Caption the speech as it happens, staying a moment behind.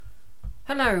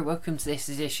Hello, welcome to this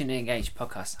edition of Engage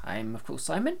podcast. I'm, of course,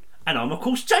 Simon. And I'm, of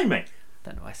course, Jamie.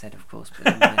 Don't know why I said of course,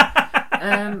 but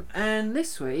anyway. And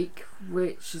this week,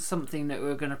 which is something that we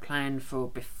were going to plan for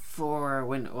before I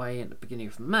went away at the beginning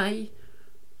of May,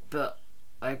 but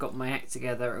I got my act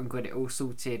together and got it all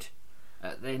sorted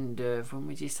at the end of, when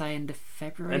would you say, end of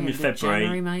February? End of February,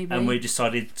 January, maybe? And we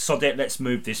decided, sod it, let's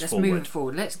move this forward. Let's move it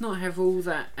forward. Let's not have all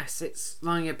that assets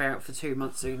lying about for 2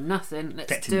 months doing nothing. Let's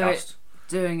Collecting do dust. it.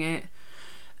 Doing it.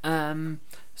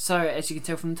 So as you can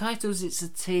tell from the titles, it's the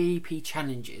TEP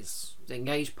Challenges, the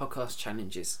Engage Podcast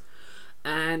Challenges.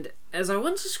 And as I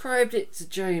once described it to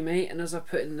Jamie, and as I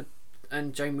put in the,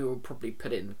 and Jamie will probably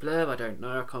put it in the blurb, I don't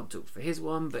know, I can't talk for his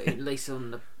one, but at least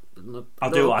on the I'll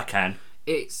blog, do what I can.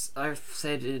 I've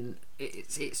said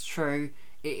it's true.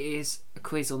 It is a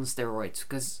quiz on steroids,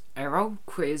 because our old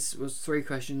quiz was 3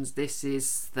 questions. This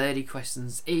is 30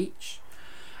 questions each,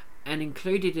 and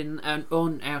included in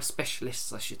on our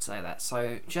specialists, I should say that.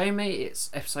 So Jamie, it's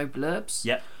episode blurbs.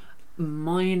 Yep.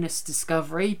 Minus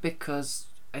discovery, because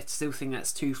I still think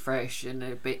that's too fresh and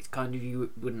a bit kind of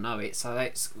you wouldn't know it. So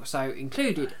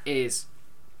included is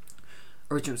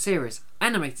original series,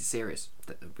 animated series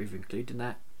that we've included in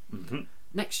that. Mm-hmm.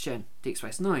 Next Gen, Deep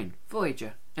Space Nine,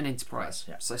 Voyager, and Enterprise.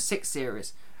 Yeah. So 6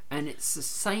 series, and it's the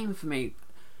same for me.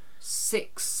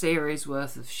 6 series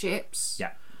worth of ships.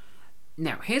 Yeah.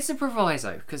 Now here's the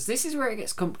proviso, because this is where it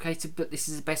gets complicated, but this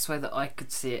is the best way that I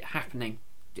could see it happening.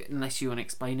 Unless you want to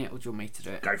explain it, or do you want me to do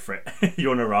it? Go for it.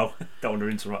 You're on a roll. Don't want to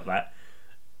interrupt that.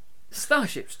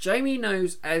 Starships. Jamie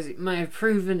knows, as it may have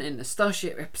proven in the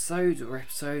Starship episodes,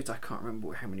 I can't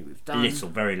remember how many we've done. Little,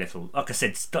 very little. Like I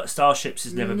said, Starships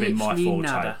has never been my forte.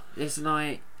 Nada. There's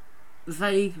like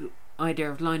vague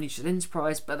idea of lineage with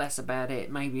Enterprise, but that's about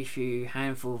it. Maybe a few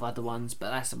handful of other ones,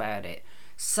 but that's about it.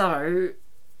 So,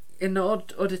 in the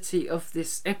oddity of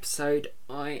this episode,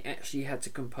 I actually had to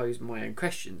compose my own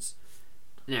questions.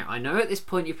 Now, I know at this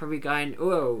point you're probably going,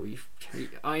 "Oh,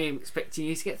 I am expecting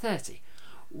you to get 30."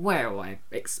 Well, I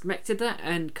expected that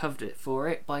and covered it for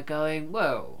it by going,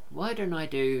 well, why don't I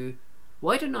prepare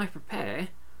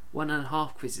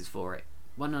 1.5 quizzes for it,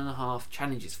 1.5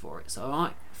 challenges for it?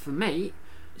 So for me,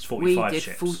 It's 45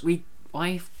 ships.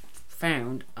 I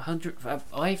found 100.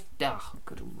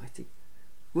 God Almighty,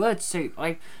 word soup.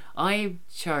 I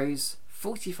chose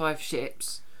 45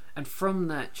 ships. And from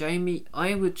that, Jamie,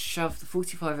 I would shove the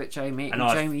 45 at Jamie, and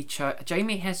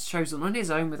Jamie has chosen on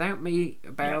his own without me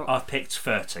about. Yeah, I've picked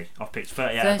 30. I've picked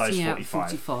 30 out of those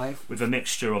 45 with a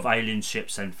mixture of alien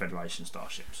ships and Federation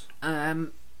starships.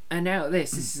 And out of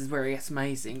this is where it gets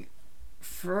amazing.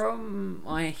 From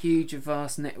my huge,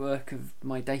 vast network of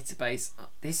my database,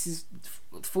 this is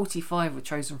 45 were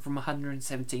chosen from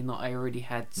 117 that I already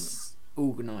had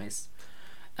organised.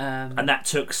 And that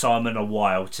took Simon a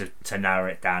while to narrow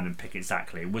it down and pick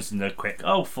exactly. It wasn't a quick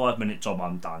 5-minute job,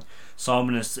 I'm done.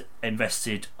 Simon has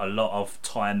invested a lot of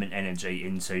time and energy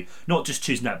into not just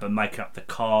choosing that, but making up the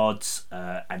cards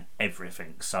and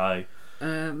everything. So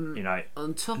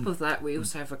on top of that, we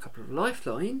also have a couple of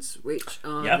lifelines, which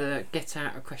are the get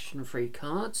out a question free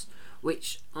cards,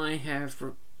 which I have,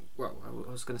 well, I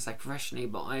was going to say professionally,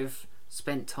 but I've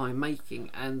spent time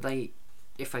making, and they,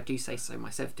 if I do say so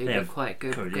myself, do look quite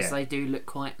good, because they do look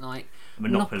quite like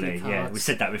Monopoly cards. Yeah, we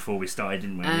said that before we started,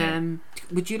 didn't we?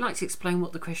 Would you like to explain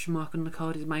what the question mark on the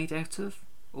card is made out of,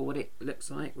 or what it looks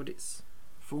like, what it's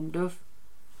formed of?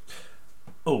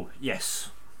 Oh, yes.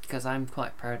 Because I'm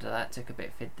quite proud of that. It took a bit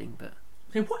of fiddling, but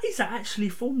what is that actually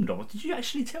formed of? Did you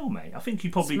actually tell me? I think you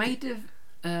probably. It's made of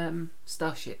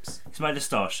starships. It's made of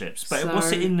starships, but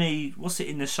what's it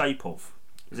in the shape of?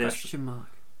 Is question mark.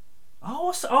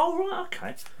 Oh, right,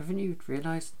 okay. Haven't you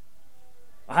realised?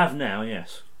 I have now,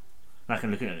 yes. I can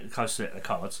look at it closer at the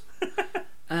cards.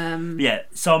 Yeah,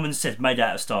 Simon said made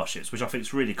out of starships, which I think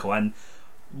is really cool. And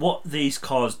what these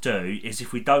cards do is,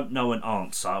 if we don't know an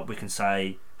answer, we can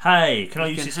say, "Hey, can I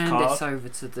use this card?" You can hand this over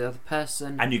to the other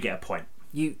person, and you get a point.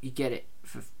 You get it.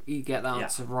 You get the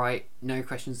answer right. No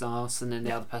questions asked, and then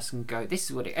the other person can go, "This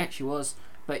is what it actually was,"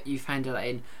 but you've handed that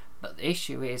in. But the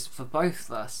issue is, for both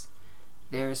of us,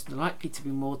 there is likely to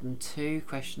be more than 2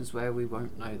 questions where we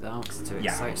won't know the answer to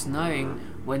it. So it's knowing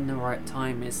when the right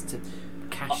time is to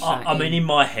cash that I mean, in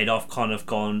my head, I've kind of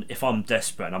gone, if I'm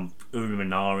desperate and I'm oohing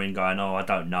and ahhing, going, I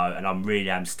don't know, and I'm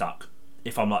really stuck.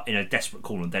 If I'm like in a desperate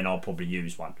corner, then I'll probably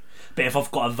use one. But if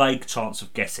I've got a vague chance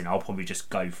of guessing, I'll probably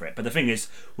just go for it. But the thing is,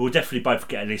 we'll definitely both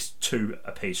get at least 2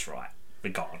 apiece right,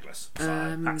 regardless.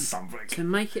 So that's something. To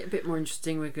make it a bit more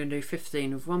interesting, we're going to do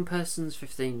 15 of one person's,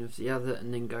 15 of the other,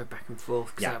 and then go back and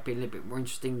forth, because that'll be a little bit more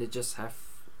interesting to just have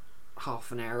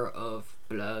half an hour of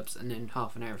blurbs and then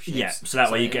half an hour of ships. Yeah, so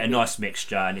that way you get a nice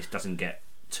mixture and it doesn't get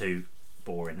too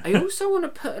boring. I also want to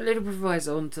put a little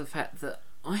proviso onto the fact that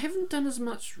I haven't done as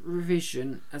much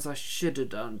revision as I should have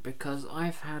done because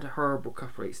I've had a horrible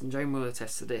couple of weeks, and Jane will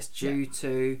attest to this, due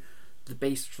to the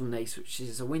Beast from Nice, which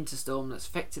is a winter storm that's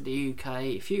affected the UK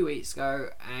a few weeks ago,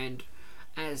 and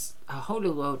as a whole of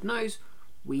the world knows,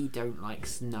 we don't like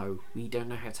snow. We don't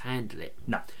know how to handle it.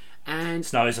 No. And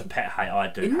snow is a pet hate I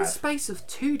do in have. the space of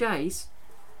 2 days,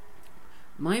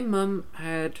 my mum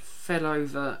had fell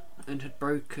over and had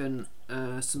broken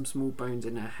some small bones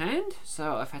in her hand,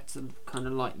 so I've had to kind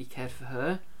of lightly care for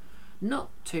her. Not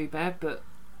too bad, but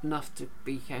enough to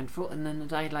be cared for. And then a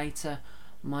day later,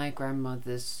 my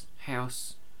grandmother's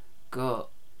house got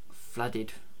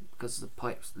flooded because the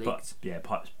pipes leaked.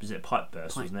 Was it a pipe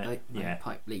burst, wasn't it?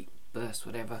 Pipe leak, burst,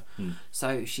 whatever. Hmm.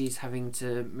 So she's having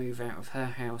to move out of her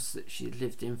house that she'd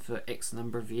lived in for X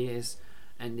number of years,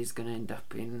 and is going to end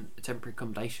up in a temporary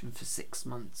accommodation for 6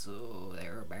 months or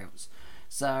thereabouts.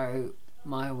 So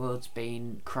my world's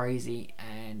been crazy,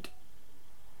 and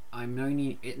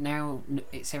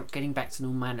it's getting back to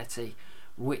normality,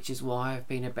 which is why I've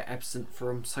been a bit absent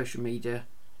from social media,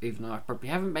 even though I probably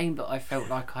haven't been, but I felt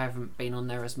like I haven't been on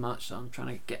there as much, so I'm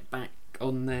trying to get back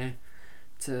on there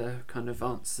to kind of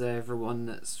answer everyone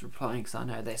that's replying, because I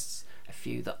know there's a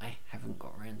few that I haven't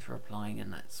got around to replying,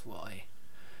 and that's why.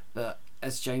 But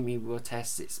as Jamie will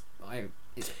attest, it's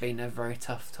been a very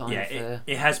tough time. Yeah,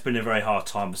 it has been a very hard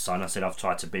time for Son. I said I've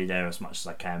tried to be there as much as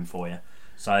I can for you.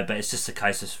 So, but it's just a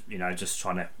case of just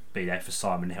trying to be there for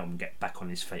Simon and help him get back on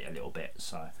his feet a little bit.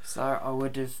 So I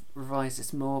would have revised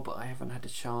this more, but I haven't had a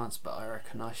chance. But I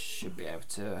reckon I should be able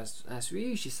to, as we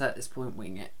usually say at this point,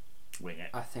 wing it. Wing it.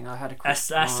 I think I had a quick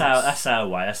that's our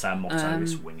way. That's our motto.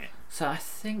 Is wing it. So I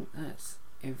think that's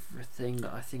everything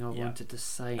that I think I wanted to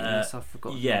say, unless I've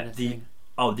forgotten anything.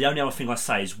 The only other thing I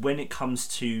say is when it comes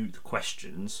to the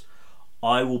questions,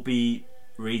 I will be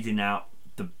reading out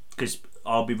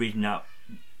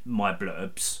my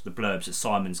blurbs, the blurbs that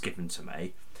Simon's given to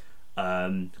me,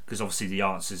 because obviously the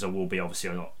answers will be obviously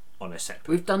on a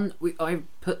separate. I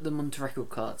put them onto record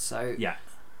cards, so yeah.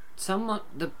 Someone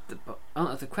the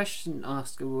question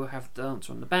asker will have the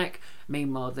answer on the back.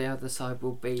 Meanwhile, the other side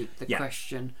will be the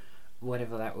question,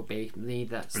 whatever that will be,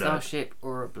 either starship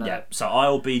or a blurb. Yeah. So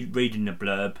I'll be reading the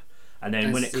blurb, and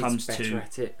then when it comes to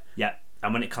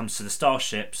and when it comes to the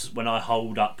starships, when I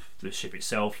hold up the ship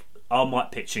itself, I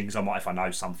might pitch in, because if I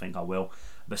know something, I will.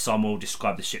 But Simon will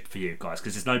describe the ship for you guys,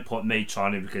 because there's no point me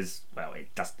trying to, because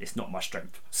it's not my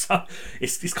strength. So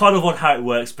it's kind of on how it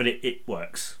works, but it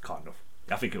works kind of.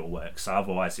 I think it will work. So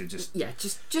otherwise, it'll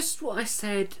just what I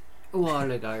said a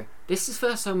while ago. This is the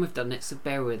first time we've done it, so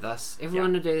bear with us. If we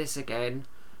want to do this again,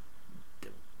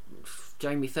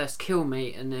 Jamie first kill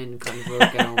me, and then kind of we'll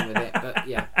get on with it. But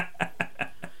yeah,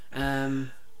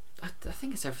 I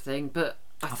think it's everything. But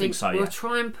I think so, we'll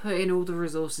try and put in all the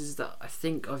resources that I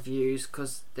think I've used,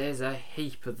 because there's a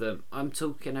heap of them. I'm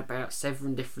talking about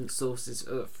 7 different sources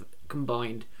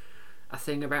combined. I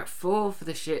think about 4 for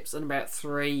the ships and about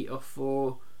 3 or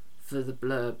 4 for the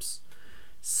blurbs.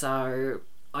 So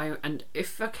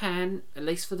if I can, at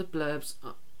least for the blurbs,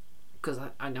 because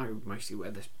I know mostly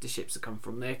where the ships have come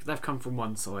from. They've come from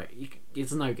one site.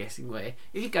 There's no guessing where.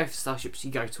 If you go for starships,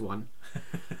 you go to one.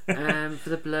 For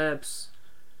the blurbs,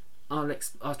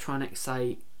 I'll try and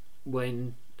say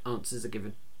when answers are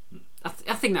given. I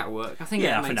think that'll work. I think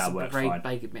that makes a very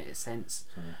big bit of sense.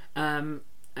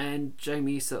 And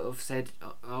Jamie sort of said,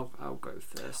 I'll go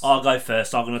first. I'll go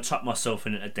first. I'm going to chuck myself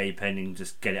in at a deep end and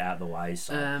just get it out of the way.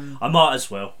 So I might as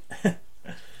well.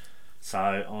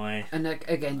 And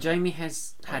again, Jamie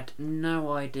has had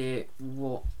no idea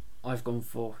what I've gone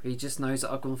for. He just knows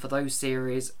that I've gone for those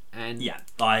series, and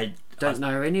I don't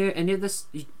know any of this.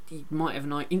 You might have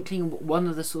an inkling what one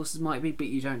of the sources might be, but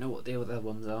you don't know what the other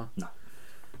ones are. No.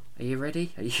 Are you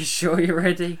ready? Are you sure you're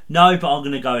ready? No, but I'm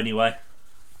going to go anyway.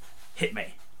 Hit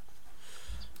me.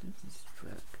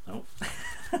 Oh.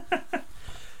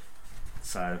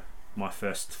 So, my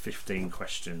first 15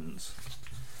 questions.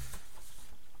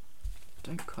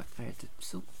 Don't quite know how to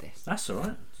sort this. That's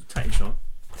alright. Take your time.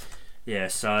 Yeah,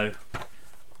 so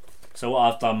what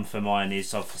I've done for mine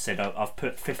is I've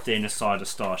put 15 aside of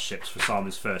starships for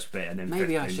Simon's first bit, and then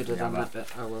maybe I should have done that, but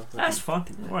oh well. That's fine.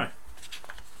 Don't worry.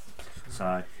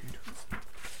 So,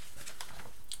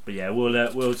 but yeah,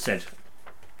 we'll said.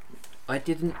 I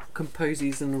didn't compose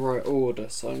these in the right order,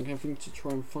 so I'm having to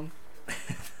try and find.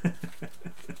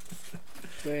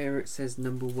 where it says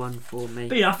number 1 for me.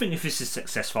 But yeah, I think if this is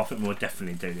successful, I think we'll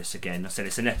definitely do this again. I said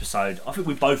it's an episode I think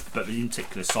we both, but in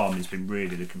particular Simon's been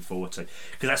really looking forward to,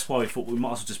 because that's why we thought we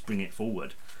might as well just bring it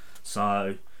forward.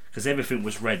 So, because everything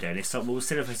was ready, and it's like, well,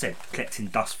 instead of, I said, collecting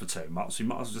dust for 2 months, we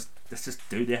might as well let's just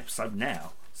do the episode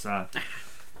now. So,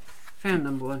 found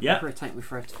number 1. Yeah. It'll probably take me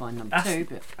forever to find number 2,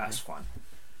 but that's fine.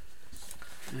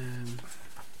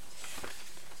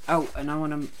 Oh, and I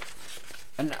want to.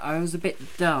 And I was a bit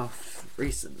daft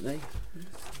recently.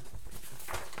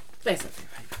 There's a bit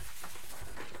of paper.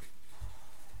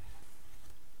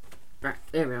 Right,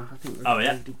 there we are. I think we've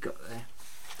already got there.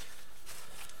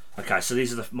 Okay, so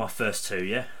these are my first 2,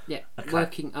 yeah? Yeah, okay.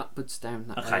 Working upwards down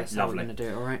that way. That's lovely. How we're going to do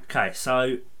it, alright? Okay,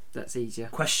 so that's easier.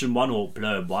 Question 1, or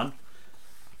blurb 1.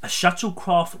 A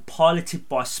shuttlecraft piloted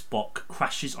by Spock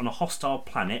crashes on a hostile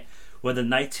planet where the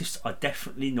natives are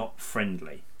definitely not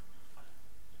friendly.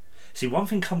 See, one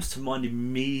thing comes to mind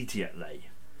immediately,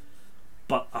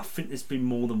 but I think there's been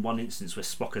more than one instance where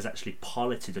Spock has actually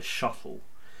piloted a shuttle,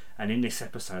 and in this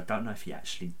episode I don't know if he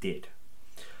actually did.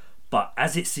 But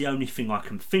as it's the only thing I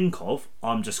can think of,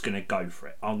 I'm just going to go for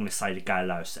it. I'm going to say the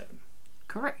Galileo 7.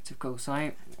 Correct, of course.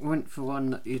 I went for one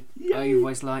that you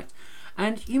always liked.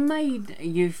 And I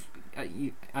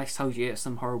told you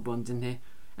some horrible ones in here.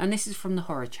 And this is from the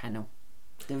Horror Channel.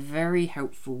 The very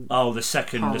helpful. Oh, the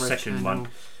second channel. one.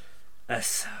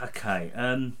 That's okay.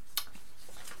 Am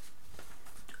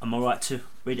I right to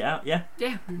read it out? Yeah.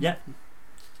 Yeah. Yeah.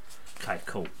 Okay,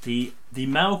 cool. The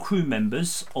male crew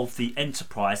members of the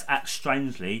Enterprise act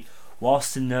strangely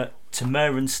whilst in the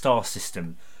Tamaran star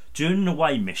system. During an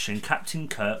away mission, Captain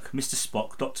Kirk, Mr.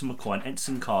 Spock, Dr. McCoy, and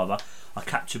Ensign Carver are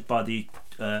captured by the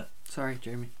sorry,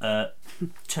 Jeremy.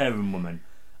 Terran woman.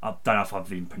 I don't know if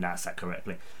I've even pronounced that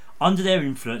correctly. Under their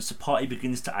influence, the party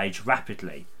begins to age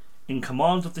rapidly. In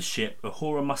command of the ship,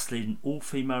 Uhura must lead an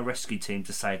all-female rescue team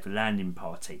to save the landing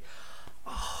party.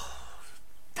 Oh,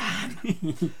 damn.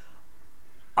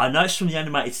 I know it's from the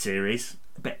animated series,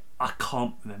 but I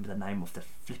can't remember the name of the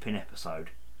flipping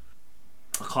episode.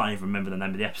 I can't even remember the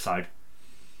name of the episode.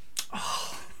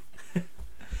 Oh.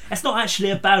 It's not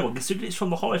actually a bad one. Considering it's from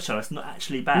the Horror Channel, it's not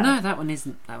actually bad. No, that one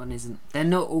isn't. They're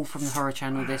not all from the Horror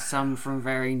Channel. There's some from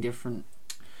varying different.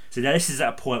 So now this is at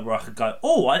a point where I could go,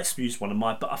 oh, let's use one of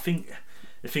mine. But I think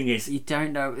the thing is, you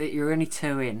don't know. You're only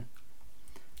 2 in.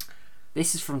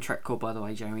 This is from Trek Core, by the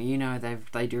way, Jeremy. You know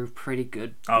they do pretty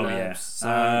good blurbs. Oh yeah.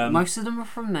 So most of them are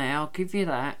from there. I'll give you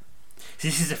that. See,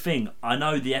 this is the thing. I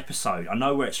know the episode. I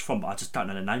know where it's from, but I just don't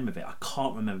know the name of it. I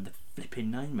can't remember the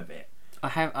flipping name of it.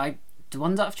 The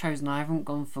ones that I've chosen, I haven't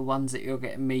gone for ones that you'll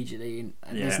get immediately, and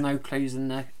there's no clues in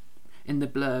the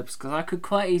blurbs, because I could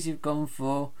quite easily have gone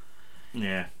for.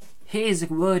 Yeah. Here's a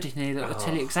word in here that will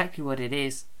tell you exactly what it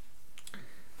is.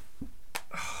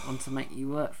 I want to make you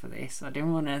work for this. I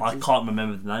didn't want to. I can't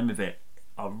remember the name of it.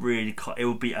 I really can't. It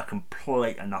would be a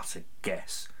complete and utter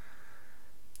guess.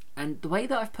 And the way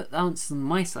that I've put the answers on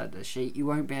my side of the sheet, you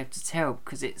won't be able to tell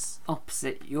because it's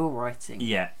opposite your writing.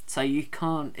 Yeah. So you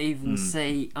can't even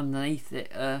see underneath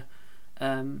it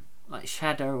like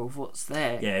shadow of what's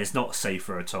there. Yeah, it's not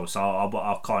see-through at all, so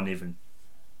I can't even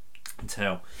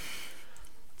tell.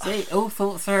 See, all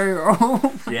thought through.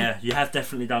 Yeah, you have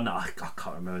definitely done that. I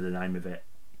can't remember the name of it.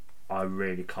 I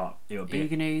really can't. It'll be. Are you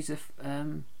going to use a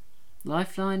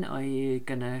lifeline? Are you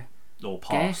going to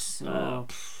pass? Guess? Or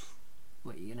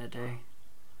what are you going to do?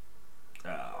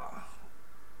 Are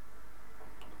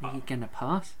you going to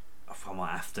pass? I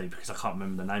might have to because I can't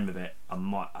remember the name of it. I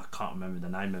can't remember the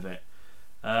name of it.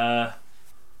 The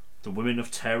Women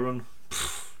of Terran.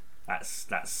 That's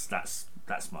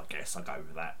my guess. I'll go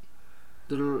with that.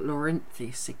 The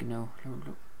Lorentzi signal.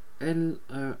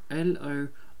 Lorelai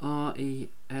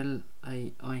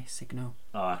signal.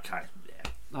 Oh, okay. Yeah.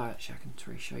 Oh, actually, I can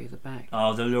show you the back.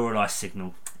 Oh, the Lorelai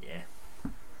signal. Yeah.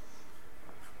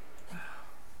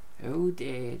 Oh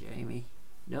dear, Jamie.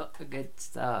 Not a good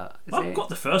start. I've got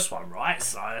the first one right,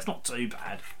 so it's not too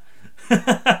bad.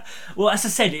 Well, as I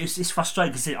said, it's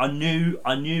frustrating because I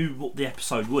knew what the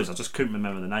episode was. I just couldn't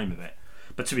remember the name of it.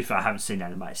 But to be fair, I haven't seen the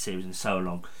animated series in so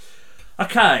long.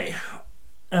 Okay.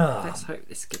 Let's hope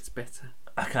this gets better.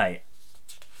 Okay.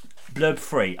 Blurb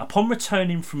 3. Upon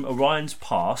returning from Orion's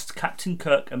past, Captain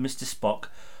Kirk and Mr. Spock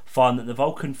find that the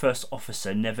Vulcan First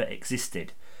Officer never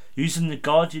existed. Using the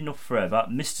Guardian of Forever,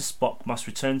 Mr. Spock must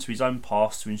return to his own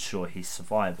past to ensure his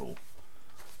survival.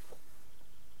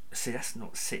 See, that's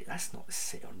not sit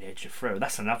on the edge of forever.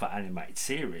 That's another animated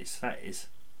series. That is.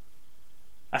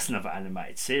 That's another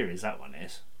animated series. That one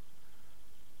is.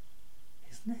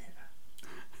 Isn't it?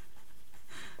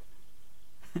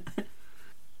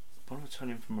 Upon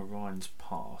returning from Orion's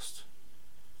past.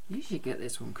 You should get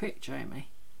this one quick, Jamie.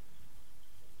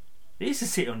 It is to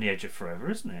sit on the edge of forever,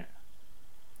 isn't it?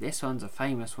 This one's a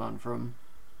famous one from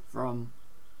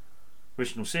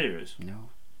Original series. no.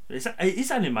 It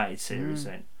is animated series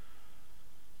then.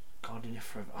 Guardian of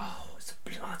Forever.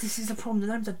 This is the problem. The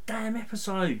names are damn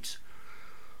episodes.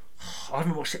 I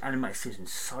haven't watched the animated series in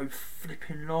so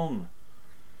flipping long.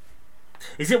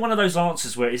 Is it one of those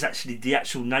answers where it's actually the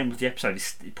actual name of the episode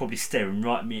is probably staring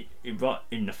right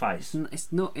in the face?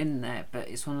 It's not in there, but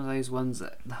it's one of those ones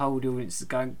that the whole audience is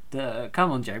going, duh,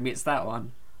 come on, Jamie, it's that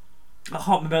one. I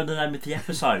can't remember the name of the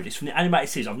episode. It's from the animated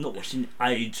series. I've not watched in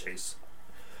ages.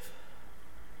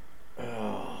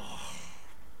 Oh,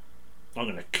 I'm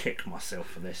going to kick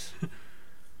myself for this.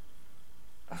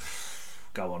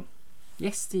 Go on.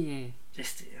 Yesteryear.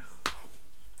 Yesteryear.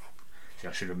 See,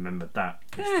 I should have remembered that.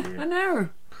 Yeah, I know.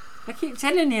 I keep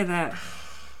telling you that.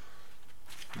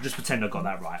 Just pretend I got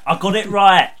that right. I got it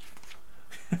right!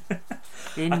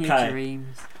 In your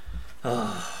dreams.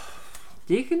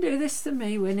 You can do this to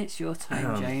me when it's your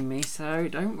time, Jamie, so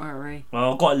don't worry.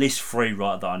 Well, I've got at least 3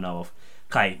 right that I know of.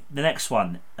 Okay, the next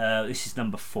one. This is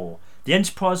number 4. The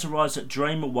Enterprise arrives at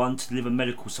Dreamer 1 to deliver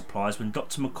medical supplies when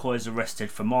Dr. McCoy is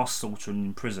arrested for mass slaughter and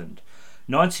imprisoned.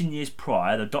 19 years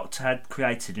prior, the Doctor had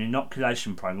created an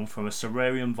inoculation program for a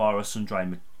Cerarian virus on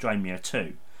Dreamer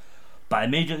 2. But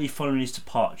immediately following his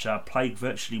departure, a plague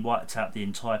virtually wiped out the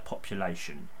entire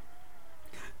population.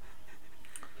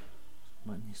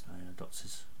 19 years later, the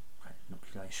Doctor's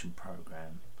inoculation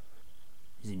program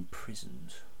is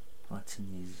imprisoned. 19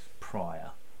 years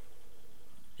prior.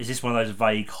 Is this one of those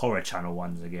vague horror channel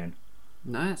ones again?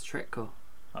 No, it's Trekcore.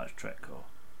 Oh, it's Trekcore.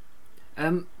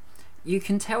 You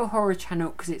can tell horror channel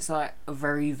because it's like a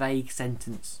very vague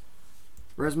sentence,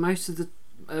 whereas most of the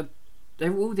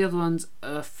all the other ones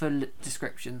are full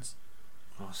descriptions.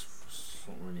 Oh, it's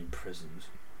not really imprisoned.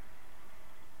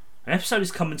 An episode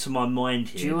is coming to my mind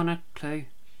here. Do you want a clue?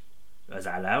 Is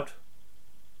that allowed?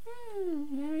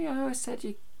 Yeah, I always said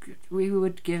we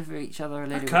would give each other a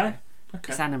little bit. Okay.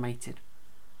 It's animated.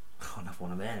 Oh, another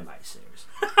one of the animated series.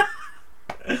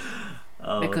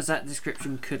 Because that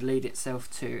description could lead itself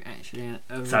to actually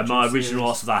a so my original series.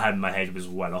 answer that I had in my head was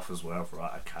well off as well.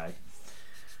 Right, okay.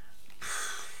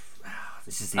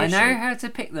 This is the issue. I know how to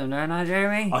pick them, don't I,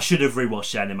 Jeremy? I should have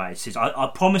rewatched the animated series.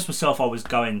 I promised myself I was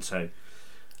going to.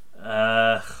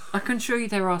 I can assure you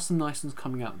there are some nice ones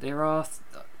coming up. There are...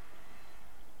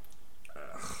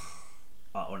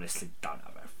 I honestly don't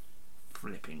have a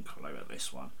flipping clue at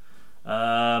this one.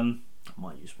 I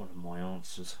might use one of my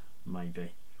answers,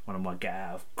 maybe. One of my get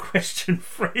out of question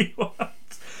 3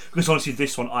 ones. Because honestly,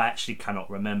 this one I actually cannot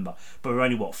remember. But we're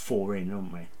only, 4 in,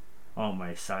 aren't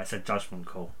we? So it's a judgment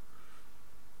call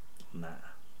on that.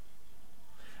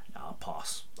 No, I'll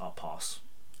pass.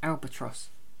 Albatross.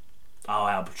 Oh,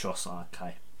 Albatross,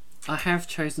 okay. I have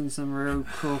chosen some real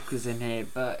corkers in here,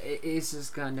 but it is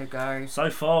just going to go... So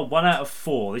far, 1 out of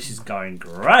 4. This is going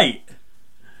great.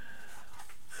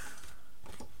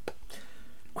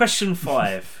 Question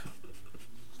 5.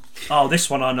 Oh, this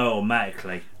one I know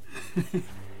automatically.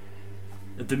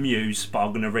 The Muse, but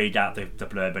I'm going to read out the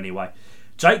blurb anyway.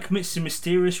 Jake meets a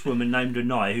mysterious woman named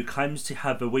Anaya who claims to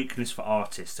have a weakness for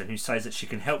artists and who says that she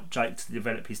can help Jake to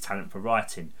develop his talent for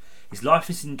writing. His life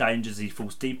is in danger as he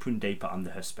falls deeper and deeper under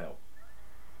her spell.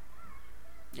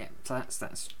 Yeah, so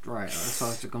that's right. That's why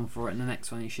I've gone for it. And the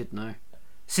next one you should know.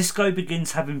 Sisko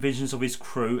begins having visions of his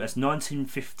crew as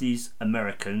 1950s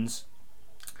Americans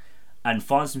and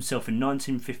finds himself in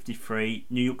 1953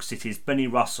 New York City as Benny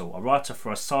Russell, a writer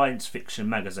for a science fiction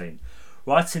magazine.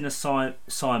 Writing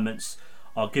assignments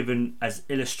are given as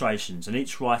illustrations, and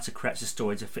each writer creates a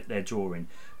story to fit their drawing.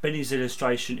 Benny's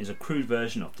illustration is a crude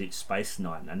version of Deep Space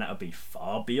Nine, and that would be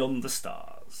Far Beyond the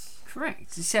Stars.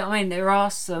 Correct. You see what I mean? There are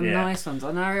some nice ones.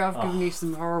 I know I've given you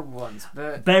some horrible ones,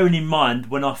 but... Bearing in mind,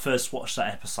 when I first watched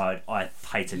that episode, I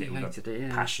hated it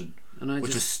with passion. And I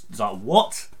which was like,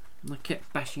 what? I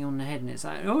kept bashing on the head and it's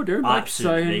like, oh, don't like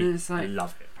so. And it's like, I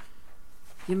love it.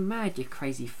 You're mad, you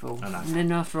crazy fool. I know. And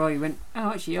then after all you went,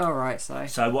 oh, actually you're alright, so.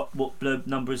 So what blurb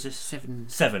number is this? 7.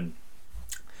 7.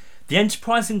 The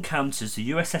Enterprise encounters the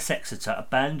USS Exeter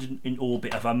abandoned in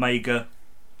orbit of Omega...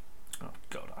 Oh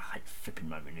god, I hate flipping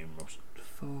Roman numerals.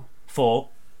 4.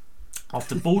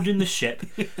 After boarding the ship,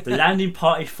 the landing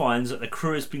party finds that the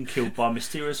crew has been killed by a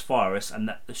mysterious virus and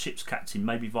that the ship's captain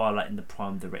may be violating the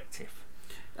Prime Directive.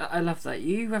 I love that.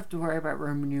 You have to worry about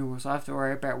Roman numerals. I have to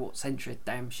worry about what century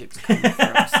the damn ship's coming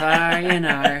from. So, you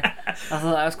know, I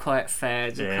thought that was quite fair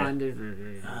to kind of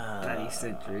bloody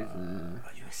centuries.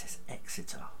 USS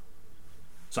Exeter.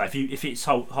 So if it's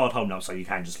hard holding up, so you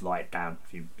can just lie it down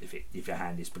if your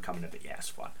hand is becoming a bit. Yeah, that's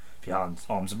fine. the arms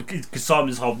because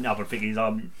Simon's holding up. I think his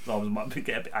arms might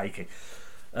get a bit achy.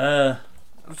 I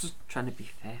was just trying to be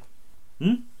fair.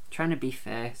 Trying to be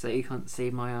fair, so you can't see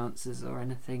my answers or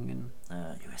anything.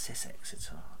 And USS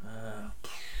Exeter.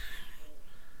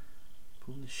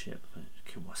 Pull the ship.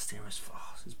 Kill my steerers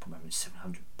fast. There's probably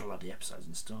 700 bloody episodes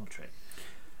in Star Trek.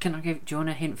 Do you want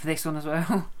a hint for this one as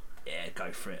well? Yeah,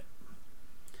 go for it.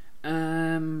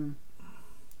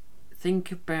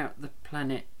 Think about the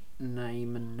planet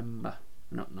name and number.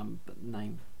 Not number, but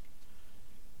name.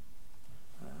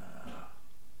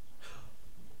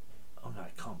 Oh no,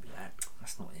 it can't be that.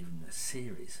 That's not even a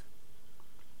series.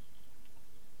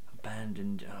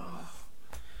 Abandoned.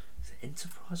 Is it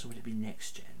Enterprise or would it be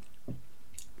Next Gen? I'm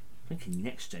thinking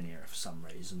Next Gen era for some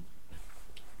reason.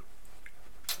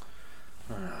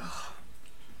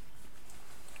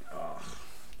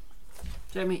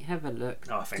 Jamie, have a look.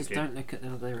 Oh, thank Just you. don't look at the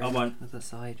other I won't. other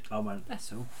side. I won't.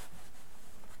 That's all.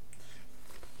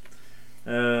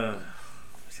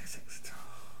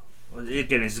 Well,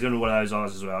 again, this is going to be one of those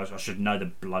answers as well. I should know the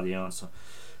bloody answer.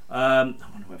 I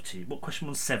wonder where to. What question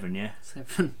was 7? Yeah.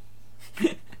 7.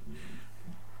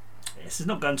 This is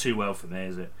not going too well for me,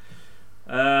 is it?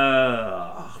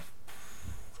 I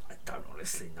don't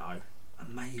honestly know.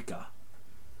 Omega.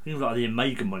 I think like the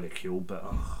Omega molecule, but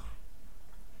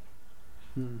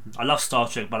I love Star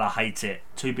Trek, but I hate it.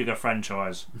 Too big a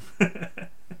franchise.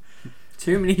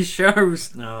 Too many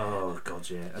shows. Oh god,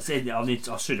 yeah. I should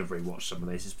have rewatched some of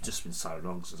these. It's just been so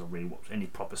long since I've rewatched any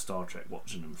proper Star Trek.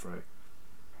 Watching them through.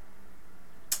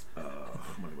 I'm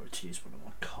going to use one of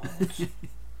my cards.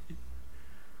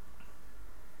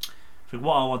 I think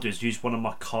what I want to do is use one of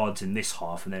my cards in this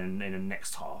half and then in the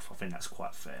next half. I think that's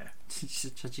quite fair.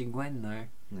 Just judging when though.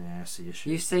 Yeah, that's the issue.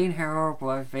 You've seen how horrible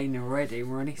I've been already.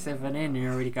 We're only 7 in and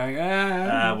you're already going,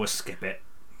 We'll skip it.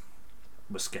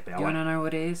 Do you want to know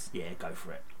what it is? Yeah, go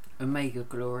for it. Omega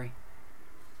Glory.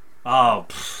 Oh,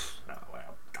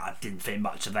 well, I didn't think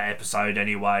much of that episode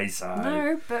anyway, so...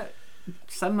 No, but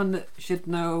someone that should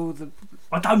know the...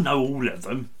 I don't know all of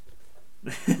them.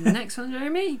 The next one,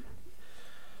 Jeremy?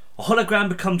 A hologram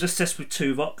becomes obsessed with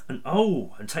Tuvok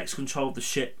and takes control of the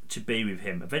ship to be with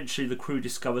him. Eventually, the crew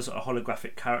discovers that a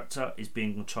holographic character is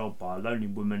being controlled by a lonely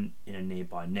woman in a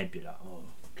nearby nebula. Oh,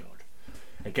 God.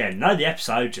 Again, know the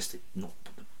episode, just not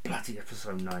the bloody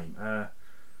episode name. The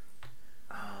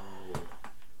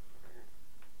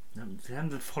name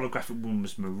of the holographic woman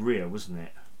was Maria, wasn't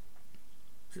it?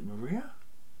 Was it Maria?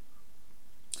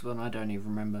 It's one I don't even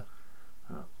remember.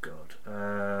 Oh, God.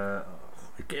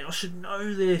 Again, I should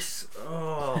know this.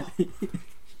 Oh.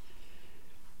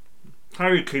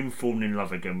 Harry Kim falling in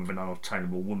love again with an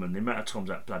unobtainable woman. The amount of times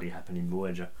that bloody happened in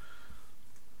Voyager.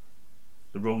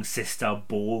 The wrong sister,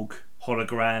 Borg,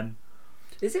 hologram.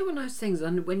 Is it one of those things,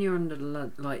 and when you're under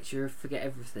the lights you forget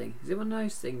everything? Is it one of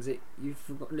those things that you've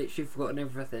literally forgotten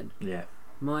everything? Yeah.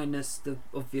 Minus the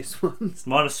obvious ones.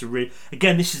 Minus the real...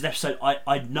 Again, this is an episode,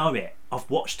 I know it. I've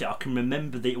watched it. I can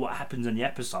remember what happens in the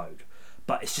episode.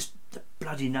 But it's just, the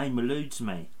bloody name eludes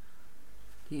me.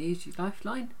 Do you use your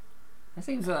lifeline? It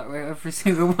seems like we're every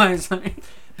single one. The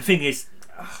thing is,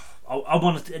 I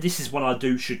want to. This is one I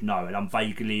should know, and I'm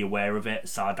vaguely aware of it,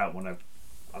 so I don't want to.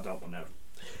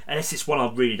 Unless it's one I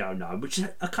really don't know, which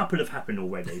a couple have happened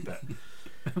already. But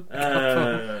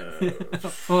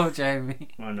poor Jamie.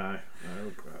 I know.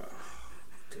 Oh,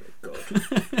 dear God.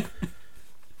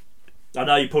 I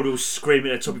know you probably all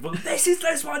screaming at the top of your voice, this is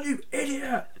this one, you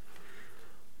idiot.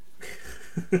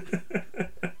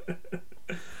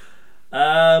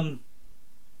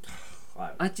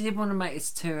 I did want to make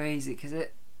it too easy because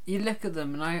you look at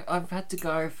them and I've had to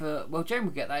go for, well, Jane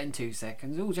will get that in 2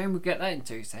 seconds. Oh, Jane will get that in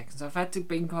 2 seconds. I've had to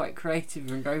be quite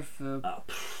creative and go for...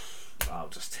 I'll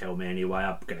just tell me anyway.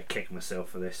 I'm going to kick myself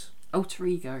for this. Alter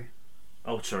ego.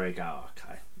 Alter ego,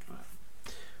 okay. Right.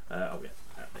 There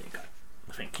you go.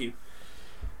 Thank you.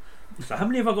 So how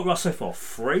many have I got right so far?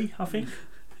 3, I think.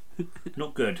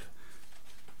 Not good.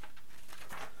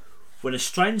 When a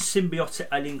strange symbiotic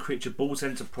alien creature boards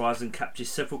Enterprise and captures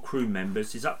several crew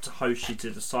members, it's up to Hoshi to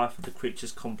decipher the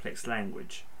creature's complex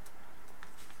language.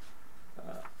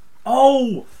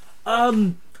 Go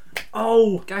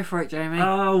for it, Jamie.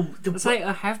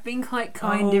 I have been quite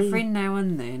kind every now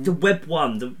and then. The web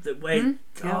one, the web.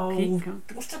 Yeah,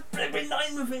 what's the flipping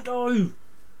name of it though?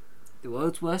 The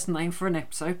world's worst name for an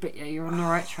episode, but yeah, you're on the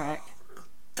right track.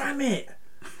 Damn it!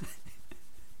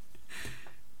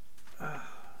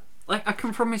 Like, I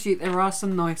can promise you, there are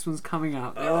some nice ones coming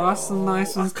up. There are some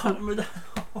nice ones coming. I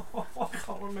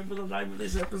can't remember the name of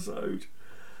this episode.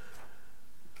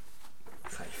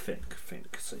 Okay, think.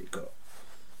 So you got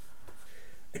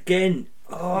again.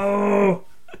 Oh,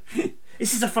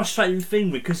 This is a frustrating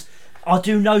thing because I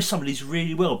do know some of these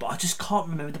really well, but I just can't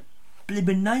remember the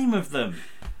blibbing name of them.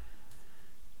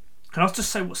 Can I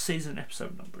just say what season and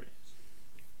episode number it is?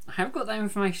 I have got that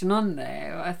information on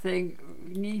there. I think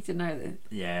we need to know that.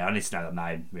 Yeah, I need to know the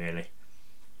name, really.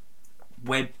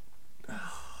 Web...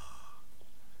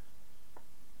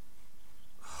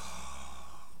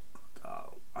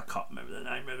 Oh, I can't remember the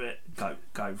name of it.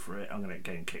 Go for it. I'm going to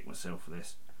get and kick myself for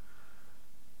this.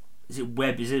 Is it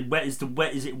Web? Is it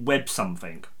Web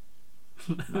something?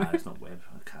 No, it's not Web.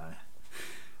 Okay.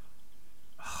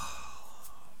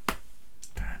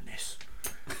 Damn this.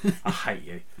 I hate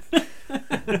you.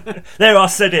 There, I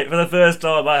said it for the first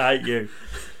time. I hate you.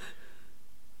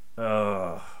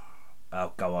 Oh,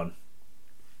 go on.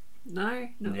 No,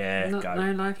 Yeah, go.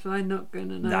 No lifeline, not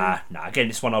gonna know. Nah. Again,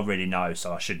 this one I really know,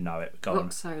 so I should know it. Go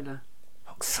on. Solar.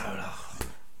 Solar.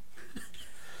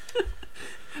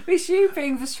 It's you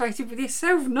being frustrated with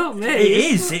yourself, not me.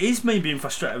 It is me being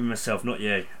frustrated with myself, not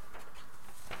you.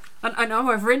 I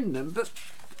know I've written them, but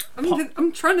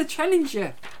I'm trying to challenge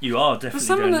you. You are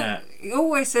definitely doing that.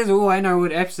 Always says, "Oh, I know what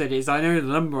the episode is. I know the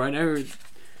number. I know."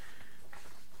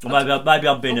 Well, maybe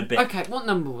I'm being a bit. Okay, what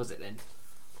number was it then?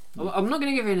 I'm not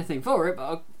going to give you anything for it,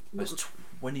 but It was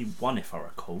 21 if I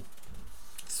recall.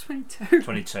 It's 22.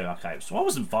 22. Okay, so I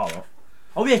wasn't far off.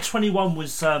 Oh yeah, 21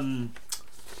 was It's sodding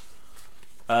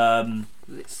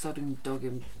dog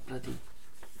and bloody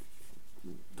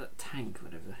that tank,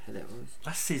 whatever the hell it was.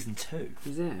 That's season 2.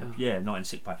 Is it? Oh. Yeah, Night in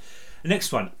Sick Bay. The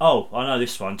next one. Oh, I know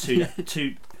this one. Two.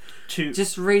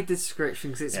 Just read the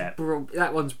description because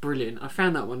that one's brilliant. I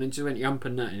found that one and just went yump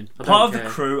and nutting. Part of the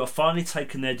crew are finally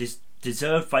taking their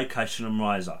deserved vacation on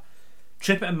Riser.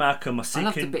 Trippett and Malcolm are seeking.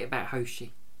 I loved a bit about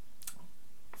Hoshi.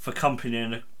 For company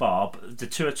in a bar, but the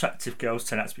two attractive girls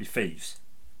turn out to be thieves.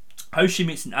 Hoshi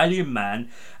meets an alien man,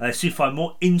 and they soon find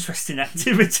more interesting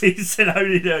activities than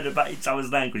only learn about each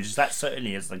other's languages. That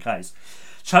certainly is the case.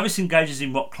 Travis engages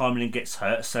in rock climbing and gets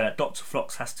hurt, so that Dr.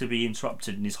 Phlox has to be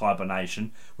interrupted in his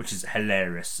hibernation, which is a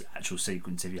hilarious actual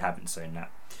sequence if you haven't seen that.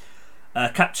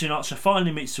 Captain Archer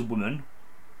finally meets a woman.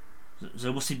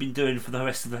 So what's he been doing for the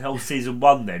rest of the whole season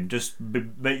 1 then? Has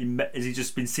he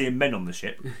just been seeing men on the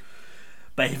ship?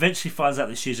 But he eventually finds out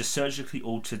that she is a surgically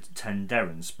altered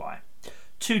Tandaran spy.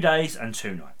 2 days and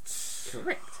 2 nights.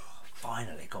 Correct.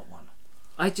 Finally got one.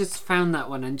 I just found that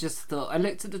one and just thought, I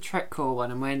looked at the Trek Core one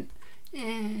and went,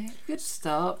 yeah, good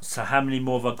start. So how many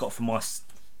more have I got for my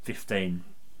 15?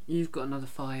 You've got another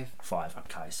 5. 5,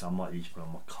 okay, so I might use one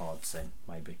on my cards then,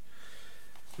 maybe.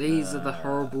 These are the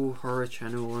horrible Horror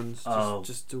Channel ones,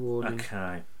 just a warning.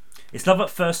 Okay. It's love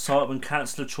at first sight when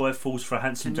Councillor Troy falls for a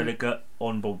handsome delegate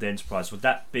on board the Enterprise. Would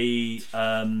that be...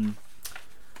 Oh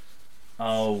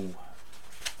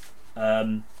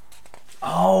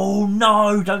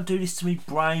no! Don't do this to me,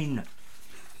 brain.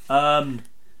 The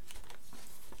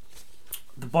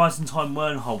Byzantine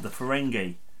wormhole, the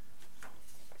Ferengi.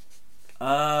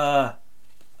 Oh,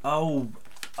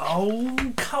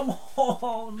 come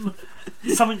on!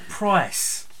 Something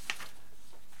Price.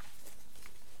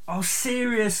 Oh,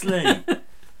 seriously?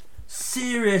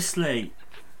 Seriously?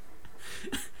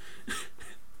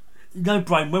 No,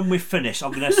 brain, when we're finished,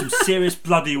 I'm going to have some serious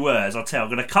bloody words, I'll tell you.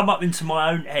 I'm going to come up into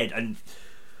my own head and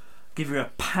give you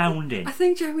a pounding. I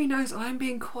think Jeremy knows I'm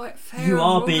being quite fair. You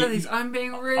are being... I'm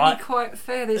being really quite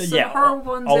fair. There's some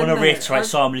horrible ones I want to there. reiterate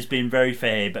Simon is being very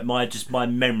fair, but my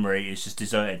memory has just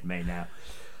deserted me now.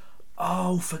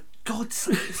 Oh, for God's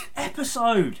sake, this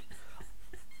episode!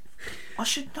 I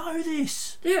should know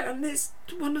this. Yeah, and it's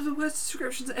one of the worst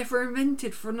descriptions ever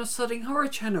invented for a nodding horror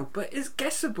channel, but it's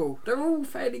guessable. They're all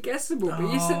fairly guessable,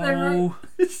 but you sit there and...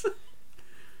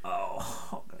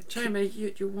 Jamie,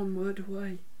 you're one word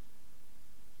away.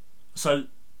 So,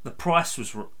 the price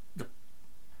was... The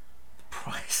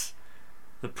price?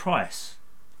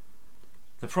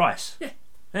 Yeah.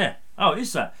 Yeah. Oh,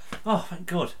 is that? Oh, thank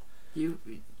God.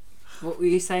 What were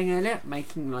you saying earlier?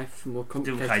 Making life more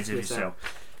complicated for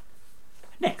yourself.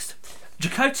 Next,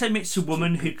 Chakotay meets a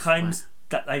woman who claims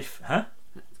that they've... Huh?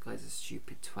 That guy's a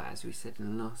stupid twat, as we said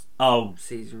in the last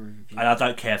season review. And I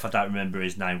don't care if I don't remember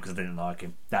his name because I didn't like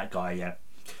him. That guy, yeah.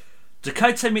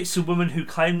 Chakotay meets a woman who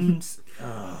claims...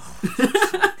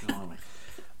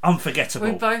 unforgettable.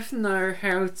 We both know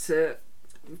how to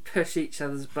push each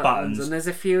other's buttons. And there's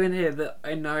a few in here that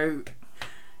I know...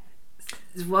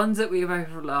 There's ones that we both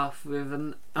laugh with,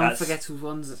 and unforgettable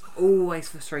ones that always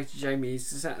frustrated Jamie. He's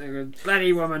just sat there going,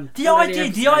 bloody woman. The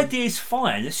idea is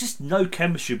fine. There's just no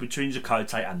chemistry between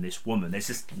Chakotay and this woman. There's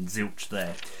just zilch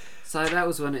there. So that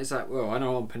was when it's like, well, I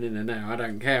know I'm putting in there now. I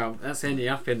don't care. That's ending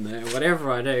up in there. Whatever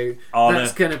I do,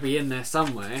 that's going to be in there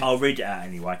somewhere. I'll read it out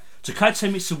anyway.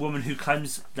 Takato meets a woman who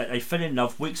claims that they fell in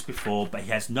love weeks before, but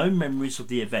he has no memories of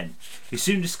the event. He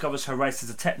soon discovers her race has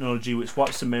a technology which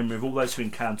wipes the memory of all those who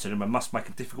encountered him and must make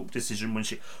a difficult decision when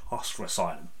she asks for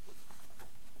asylum.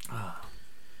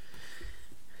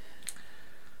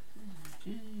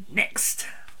 Next.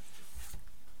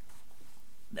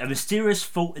 A mysterious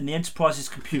fault in the Enterprise's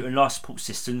computer and life support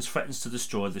systems threatens to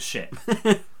destroy the ship.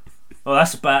 Well,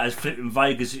 that's about as flipping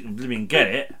vague as you can blooming get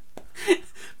it.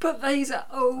 But these are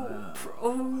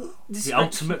all The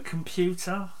ultimate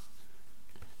computer.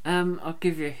 I'll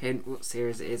give you a hint what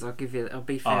series it is. I'll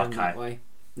be fair in that way.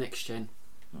 Next gen.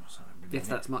 Oh, sorry, If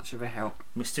that's much of a help.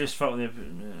 Mysterious fault in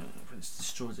the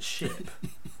destroy the ship.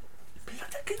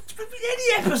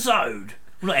 Any episode.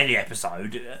 Well, not any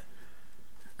episode.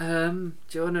 Do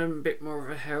you want a bit more of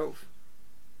a help?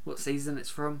 What season it's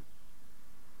from?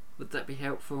 Would that be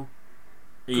helpful?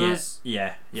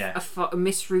 Yeah. A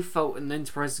mystery fault in the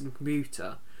Enterprise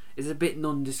computer is a bit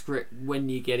nondescript when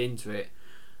you get into it.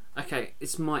 Okay,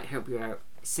 this might help you out.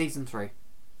 It's season 3.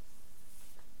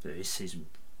 It is season.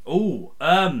 Oh,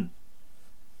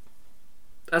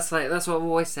 that's what I've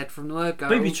always said from the word go.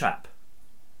 Booby Trap.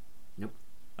 Nope.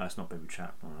 No, it's not Booby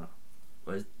Trap. Alright.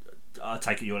 Well, I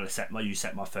take it you want to you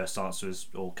set my first answer as,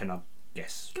 or can I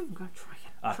guess? Go try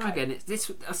again. Okay. Try again. It's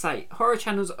this. I say horror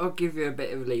channels. I'll give you a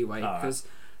bit of leeway because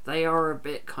they are a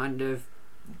bit kind of.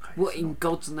 Okay, what in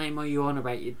God's name are you on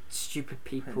about, you stupid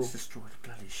people? Let's destroy the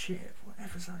bloody ship.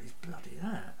 Whatever's that is bloody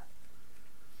that.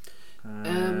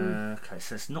 Okay,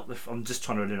 so it's not the. I'm just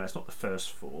trying to remember. It's not the first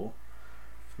 4.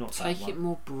 Not take that one. It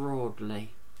more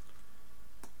broadly.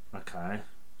 Okay,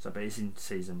 so but it's in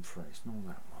season 3. It's not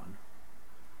that one.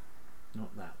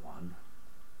 Not that one.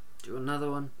 Do you want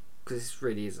another one? Because this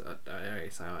really is.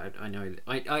 I know.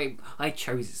 I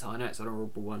chose it, so I know it's an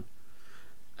horrible one.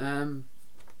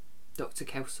 Dr.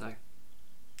 Kelso.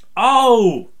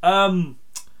 Oh, the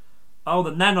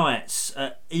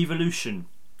nanites. Evolution.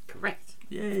 Correct.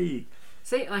 Yay.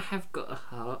 See, I have got a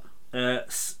heart.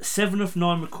 7 of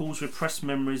 9 recalls repressed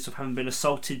memories of having been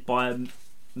assaulted by a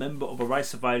member of a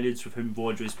race of aliens with whom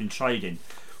Voyager has been trading.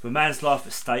 With man's life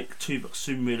at stake, Tuvok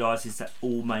soon realises that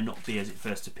all may not be as it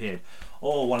first appeared.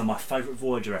 Oh, one of my favourite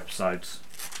Voyager episodes.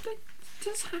 It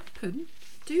does happen.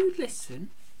 Do listen.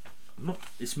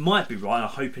 This might be right. I'm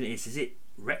hoping it is. Is it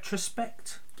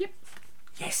Retrospect? Yep.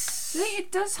 Yes. See,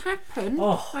 it does happen.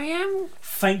 Oh, I am.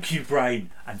 Thank you,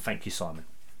 Brain, and thank you, Simon.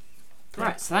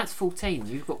 Right, so that's 14.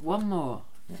 You've got one more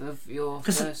of your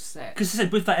first set. Because I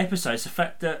said with that episode, it's the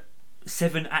fact that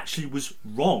 7 actually was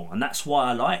wrong, and that's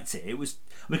why I liked it. It was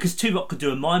because Tuvok could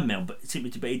do a mind meld, but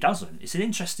he doesn't. It's an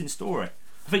interesting story.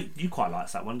 I think you quite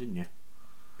liked that one, didn't you?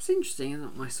 It's interesting,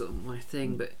 it's not my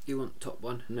thing, but you want top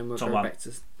one, and then we'll go back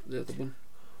to the other one.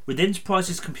 With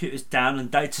Enterprise's computers down and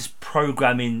Data's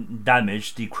programming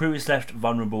damaged, the crew is left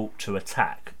vulnerable to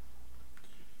attack.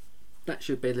 That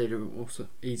should be a little bit more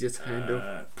easier to handle.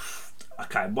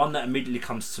 Okay, one that immediately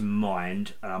comes to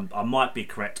mind, and I might be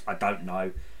correct, I don't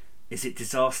know. Is it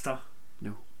Disaster?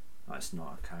 No. Oh, it's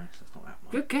not, okay, so it's not that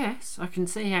one. Good guess. I can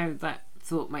see how that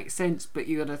thought makes sense, but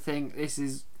you got to think this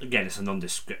is... Again, it's a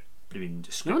nondescript living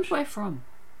description. Where from?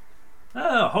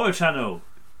 Oh, Horror Channel.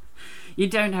 You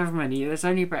don't have many. There's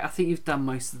only about... I think you've done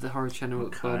most of the Horror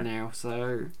Channel by now,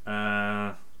 so...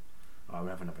 I'll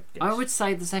have another guess. I would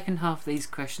say the second half of these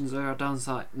questions are done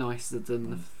nicer than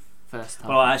the first half.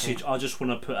 Well, actually, I just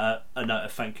want to put a note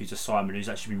of thank you to Simon, who's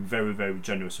actually been very, very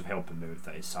generous with helping me with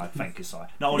these. So thank you, Simon.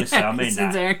 No, honestly, I mean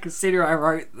that. I consider I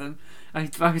wrote them. I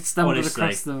stumbled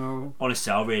across them all.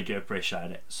 Honestly, I really do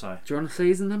appreciate it. So, do you want a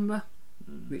season number?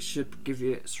 Which should give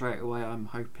you it straight away, I'm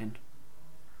hoping.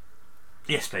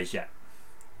 Yes, please, yeah.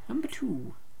 Number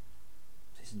 2.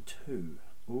 Season 2.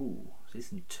 Ooh,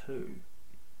 season 2.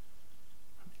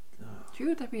 Who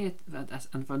would that be an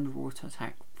underwater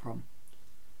attack from?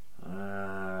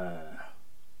 No,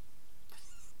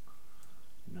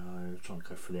 I'm trying to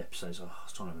go through the episodes. I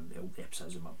was trying to remember all the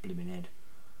episodes in my blooming head.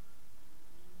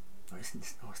 No, it's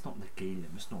not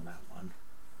Nagilum. It's not that one.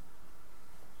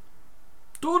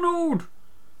 Donald!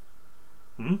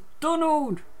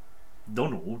 Donald!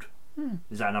 Donald?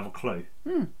 Is that another clue?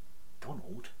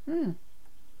 Donald?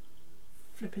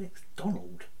 Flipping it's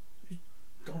Donald. Who's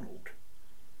Donald?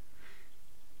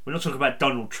 We're not talking about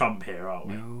Donald Trump here, are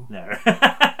we? No.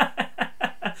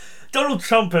 Donald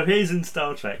Trump appears in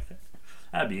Star Trek.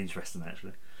 That'd be interesting,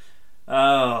 actually.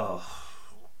 Oh,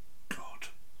 God.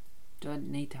 Do I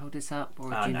need to hold this up,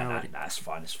 or do you know what it? It's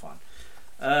fine. It's fine.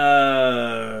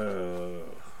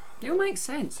 It'll make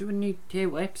sense. We wouldn't need to hear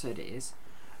what episode it is.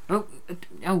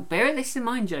 Bear this in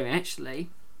mind, Joe.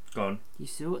 Actually, go on. You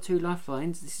still got 2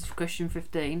 lifelines. This is question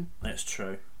 15. That's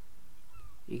true.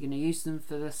 you going to use them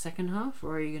for the second half,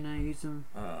 or are you going to use them?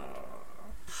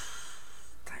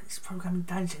 This programming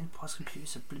Danish Enterprise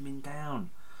computers are blimming down.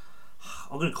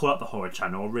 I'm going to call up the horror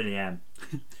channel. I really am.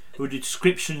 The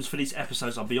descriptions for these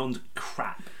episodes are beyond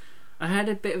crap. I had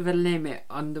a bit of a limit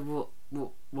under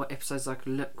what episodes I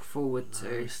could look forward to.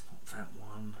 No, it's not that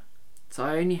one. So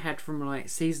I only had from like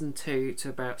season 2 to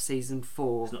about season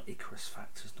 4. It's not Icarus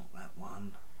Factor. It's not that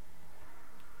one.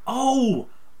 Oh,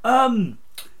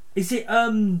 is it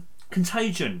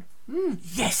Contagion?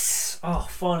 Yes. Oh,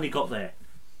 finally got there.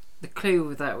 The clue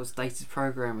with that was dated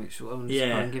program, which I wanted to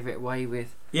try and give it away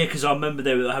with. Yeah, because I remember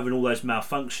they were having all those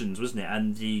malfunctions, wasn't it?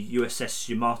 And the USS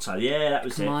Yamato. Yeah, that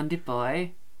was Commanded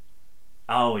by.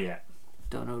 Oh yeah.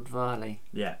 Donald Varley.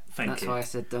 Yeah, thank you. That's why I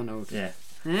said Donald. Yeah.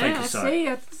 Yeah, Thank you,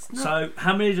 I see. So,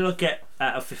 how many did I get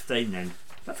out of 15 then?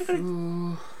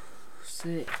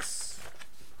 6,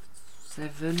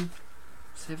 7,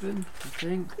 I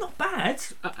think. Not bad.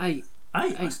 8.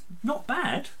 8. That's not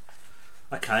bad.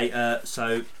 Okay,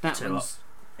 so that one's.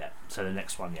 Yeah. So the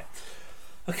next one, yeah.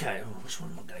 Okay. Which one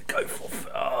am I going to go for?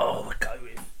 Oh, I'll go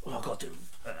with. I've got to do.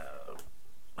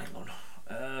 Hang on.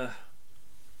 I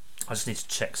just need to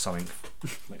check something.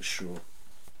 Make sure.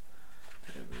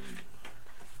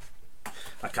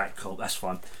 Okay, cool, that's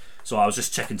fine. So I was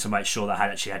just checking to make sure that I had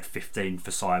actually had 15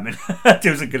 for Simon. I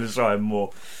wasn't going to try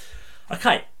more.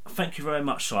 Okay, thank you very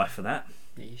much, Si, for that.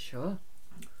 Are you sure?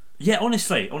 Yeah,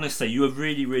 honestly, you were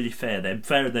really, really fair then.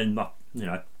 Fairer than, I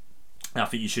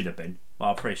think you should have been. Well,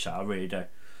 I appreciate it, I really do.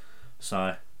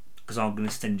 So, because I'm going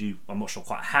to send you, I'm not sure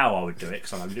quite how I would do it,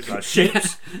 because I know you do those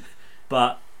ships.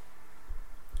 But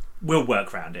we'll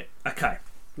work around it. Okay.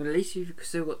 Well, at least you've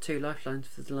still got 2 lifelines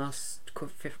for the last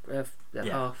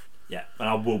half. Yeah, and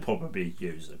I will probably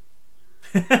use them.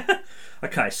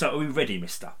 Okay, so are we ready,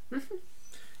 mister?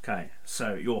 Okay,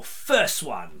 so your first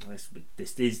one.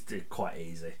 This is quite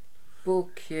easy.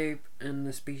 Borg Cube and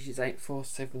the species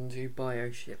 8472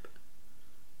 bioship.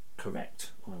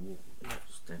 Correct. I will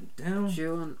stand down. Do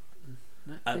you want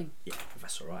that thing? Yeah,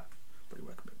 that's alright. Probably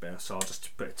work a bit better. So I'll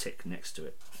just put a tick next to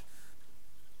it.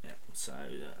 Yeah, so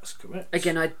that's correct.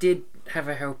 Again, I did have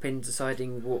a help in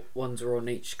deciding what ones are on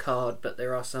each card, but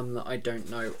there are some that I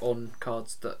don't know on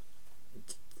cards that,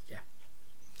 yeah.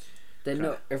 They're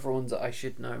not everyone's that I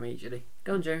should know immediately.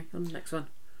 Go on, Jerry, on the next one.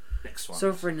 Next one.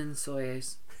 Sovereign and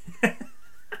Soyuz.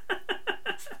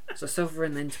 So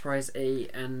Sovereign Enterprise E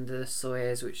and the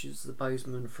Soyuz, which is the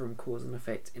Bozeman from Cause and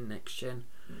Effect in Next Gen.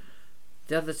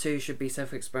 The other two should be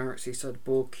self-explanatory. So the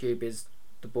Borg Cube is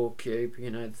the Borg Cube,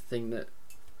 the thing that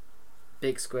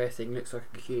big square thing looks like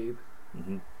a cube.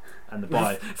 Mm-hmm. And the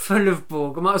bio full of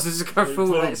Borg. I might as well just go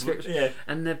through all that description. Yeah.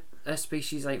 And the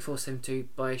species 8472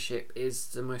 bioship is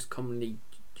the most commonly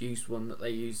used one that they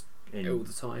use all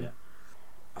the time. Yeah.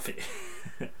 I think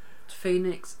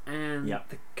Phoenix and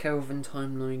the Kelvin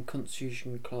Timeline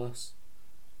Constitution class.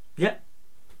 Yep.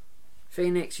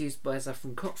 Phoenix used by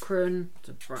Zafran Cochrane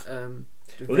to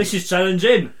well, this is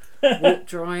challenging. warp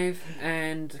drive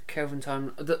and Kelvin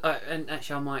Time. And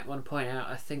actually, I might want to point out.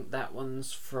 I think that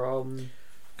one's from.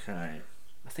 Okay.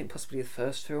 I think possibly the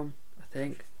first film. I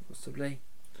think possibly.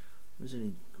 Was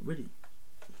any really?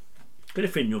 Good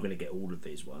feeling you're going to get all of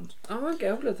these ones. I won't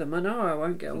get all of them. I know I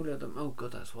won't get all of them. Oh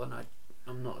god, that's one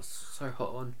I'm not so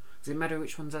hot on. Does it matter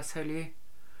which ones I tell you?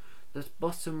 The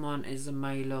bottom one is a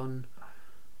Malon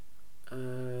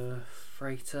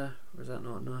freighter. Or is that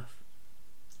not enough?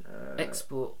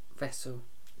 Export vessel.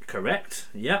 Correct.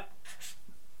 Yep.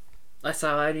 That's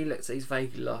how I only looked at these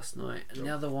vaguely last night. And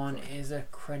the other one is a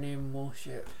Krenium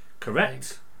warship.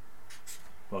 Correct.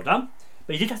 Well done.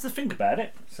 But you did have to think about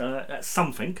it, so that's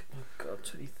something. Oh god,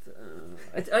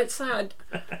 23rd. I'd say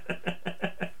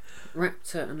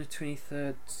Raptor and a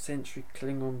 23rd century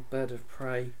Klingon bird of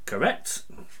prey. Correct.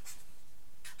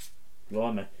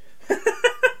 Blimey.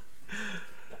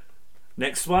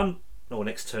 Next one. Or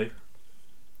next two.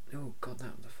 Oh god,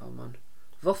 that was a fun one.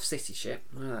 Voth City ship.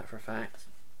 I know that for a fact.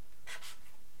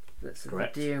 That's the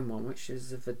Vidian one. Which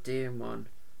is the Vidian one?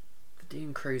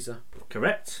 Vidian cruiser.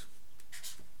 Correct.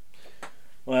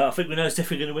 Well, I think we know it's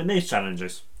definitely going to win these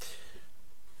challenges.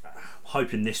 I'm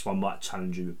hoping this one might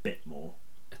challenge you a bit more.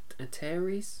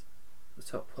 Ataris, the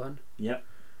top one. Yep.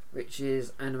 Which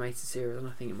is animated series, and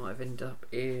I think it might have ended up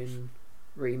in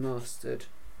remastered.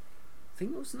 I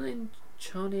think it was named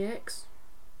Charlie X.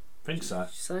 I think so. Did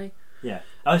you say? Yeah.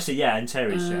 Oh, so yeah,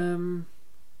 Antares. I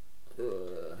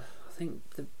think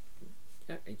the.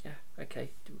 Yeah.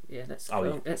 Okay. Yeah. Let's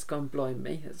go and blind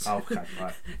me. Okay.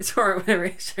 Right. It's alright. Whatever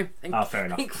it is. Oh, fair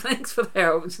enough. Thanks for the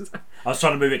help. I was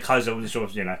trying to move it closer, I wasn't sure,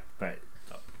 but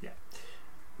yeah.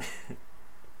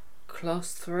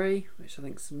 Class 3, which I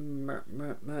think is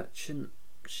merchant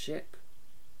ship.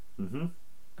 Mm-hmm.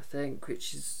 I think,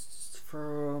 which is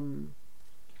from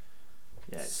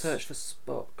Search for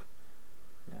Spock.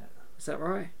 Yeah. Is that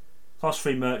right? Class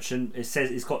 3 merchant. It says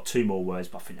it's got 2 more words,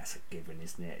 but I think that's a given,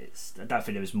 isn't it? I don't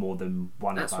think there was more than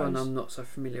one That's of those. one I'm not so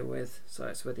familiar with, so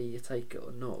it's whether you take it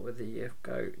or not, whether you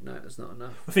go, no, there's not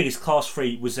enough. I think it's Class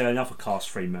 3. Was there another Class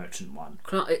 3 merchant one?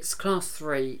 It's Class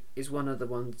 3 is one of the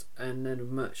ones, and then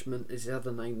Merchant is the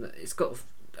other name that it's got.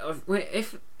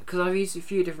 Because I've used a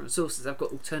few different sources, I've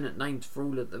got alternate names for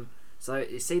all of them. So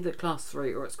it's either Class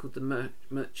 3 or it's called the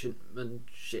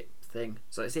merchantmanship thing.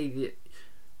 So it's either.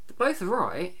 Both are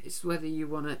right, it's whether you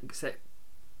want to accept.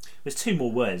 There's 2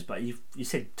 more words, but you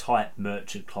said type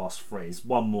merchant Class 3 is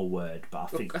 1 more word,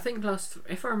 but I think Class.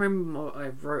 If I remember what I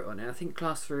wrote on it, I think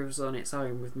Class 3 was on its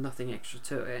own with nothing extra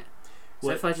to it.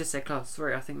 So if I just say Class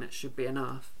 3, I think that should be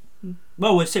enough.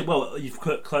 Well, you've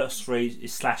put Class 3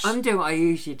 is slash. I'm doing what I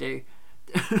usually do.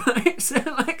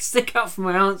 like stick up for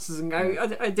my answers and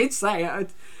go. I did say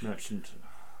it. Merchant.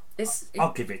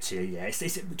 I'll give it to you. Yeah, do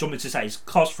you want me to say it's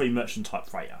Class 3 merchant type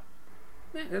freighter?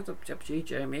 Yeah, that's up to you,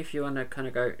 Jeremy. If you want to kind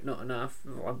of go, not enough,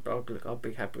 I'll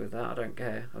be happy with that. I don't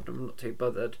care. I'm not too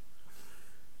bothered.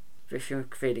 If you're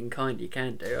feeling kind, you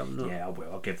can do. I'm not. Yeah, I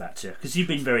will. I'll give that to you because you've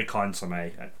been very kind to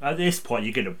me. At this point,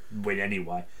 you're gonna win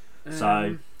anyway.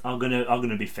 So I'm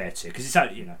gonna be fair to you because it's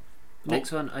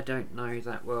Next one, I don't know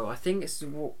that well. I think it's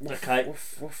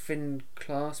Waffin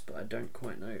class, but I don't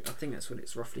quite know. I think that's what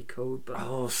it's roughly called.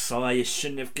 But sorry, you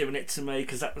shouldn't have given it to me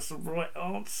because that was the right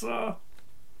answer.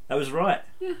 That was right.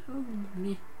 Yeah.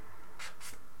 Yeah.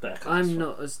 I'm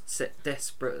not as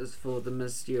desperate as for them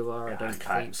as you are. I don't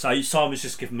think. So Simon's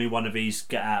just given me one of these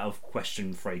get out of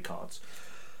question 3 cards.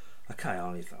 Okay,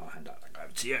 I'll hand that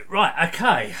over to you. Right.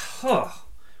 Okay.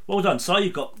 Well done. So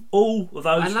you've got all of those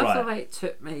right. I love how it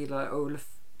took me like all of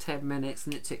 10 minutes,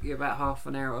 and it took you about half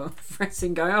an hour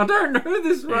pressing going. I don't know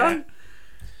this one.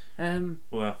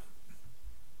 Well.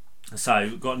 So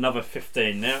we've got another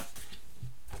 15 now.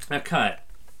 Okay.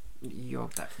 You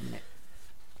have that from Nick.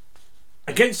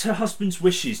 Against her husband's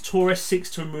wishes, Torres seeks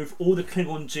to remove all the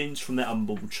Klingon genes from their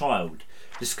unborn child.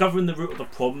 Discovering the root of the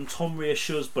problem, Tom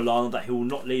reassures B'Elanna that he will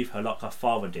not leave her like her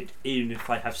father did, even if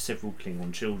they have several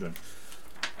Klingon children.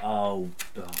 Oh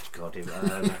God! Okay.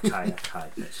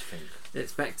 Let's think.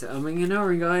 It's back to umming and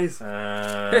ahhing, guys.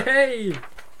 Hey!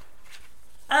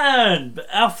 And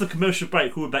after the commercial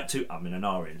break, we'll be back to umming and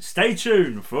ahhing. Stay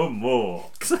tuned for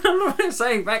more. Because I'm not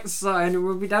saying back to sign, and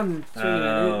we'll be done in 3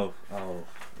 minutes.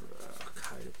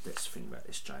 Okay, let's think about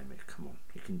this, Jamie. Come on,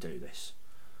 you can do this.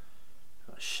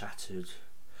 Shattered.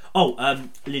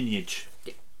 Lineage.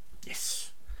 Yeah.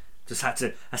 Yes. Just had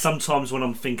to. Sometimes when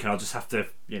I'm thinking, I'll just have to,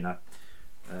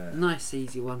 nice,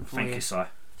 easy one for you. Thank you, Si.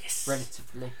 Yes.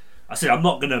 Relatively. I said I'm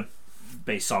not going to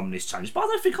be Simon this challenge, but I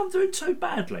don't think I'm doing too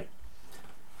badly.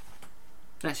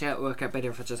 Actually, it'll work out better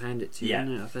if I just hand it to you.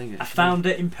 Yeah. I think. A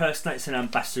founder impersonates an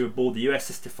ambassador aboard the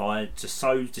USS Defiant to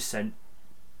sow dissent.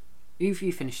 You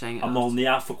finish saying it. Among the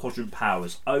Alpha Quadrant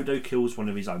powers, Odo kills one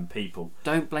of his own people.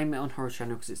 Don't blame it on Horror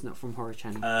Channel because it's not from Horror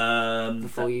Channel.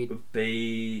 Would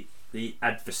be the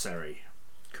adversary.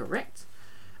 Correct.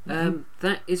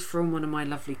 That is from one of my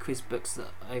lovely quiz books that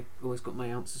I've always got my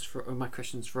answers for, or my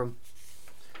questions from.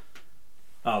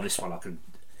 Oh, this one I can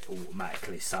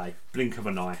automatically say. Blink of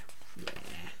an eye. Yeah.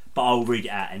 But I'll read it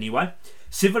out anyway.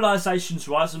 Civilizations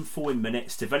rise and fall in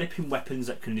minutes, developing weapons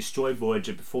that can destroy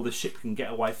Voyager before the ship can get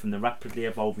away from the rapidly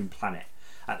evolving planet.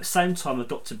 At the same time, the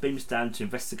Doctor beams down to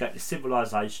investigate the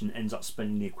civilization and ends up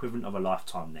spending the equivalent of a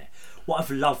lifetime there. What I've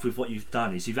loved with what you've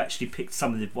done is you've actually picked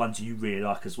some of the ones you really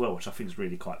like as well, which I think is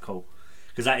really quite cool.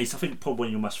 Because that is, I think, probably one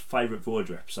of your most favourite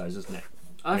Voyager episodes, isn't it?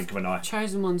 I've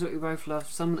chosen ones that we both love,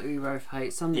 some that we both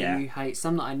hate, some that you hate,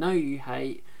 some that I know you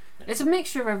hate. There's a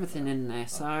mixture of everything in there,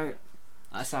 so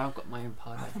I've got my own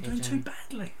pile. I'm not doing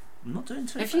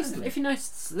too badly. If you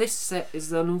notice, this set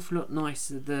is an awful lot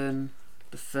nicer than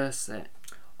the first set.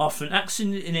 After an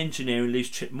accident in engineering leaves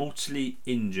Trip mortally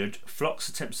injured, Phlox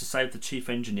attempts to save the chief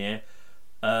engineer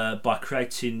by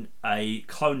creating a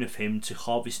clone of him to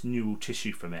harvest neural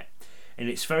tissue from it. In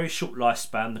its very short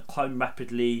lifespan, the clone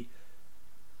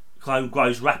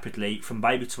grows rapidly from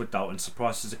baby to adult and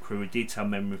surprises the crew with a detailed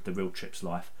memory of the real Trip's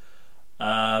life.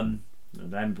 The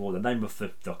name of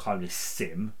the clone is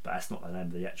Sim, but that's not the name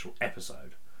of the actual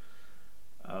episode.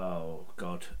 Oh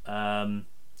God,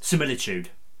 Similitude.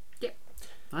 Yep,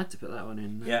 I had to put that one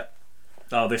in. Yep.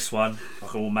 Oh, this one I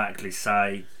can automatically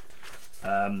say.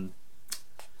 Oh,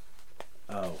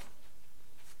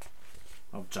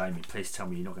 Jamie, please tell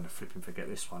me you're not going to flip and forget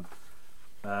this one.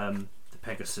 The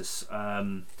Pegasus. Are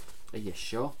you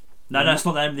sure? No, it's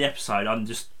not the name of the episode. I'm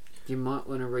just... You might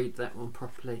want to read that one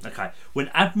properly. Okay. When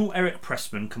Admiral Eric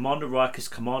Pressman, Commander Riker's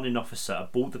commanding officer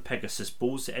aboard the Pegasus,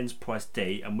 boards the Enterprise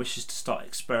D and wishes to start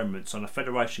experiments on a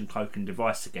Federation cloaking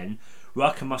device again,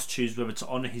 Riker must choose whether to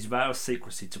honour his vow of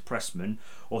secrecy to Pressman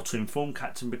or to inform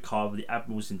Captain Picard of the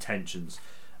Admiral's intentions.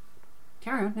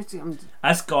 Carry on.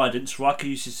 As guidance, Riker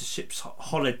uses the ship's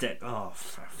holodeck. Oh,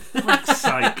 for fuck's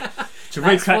sake! To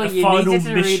recreate the final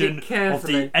mission of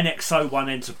the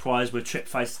NX-01 Enterprise, where Trip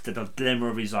faces the dilemma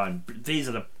of his own. These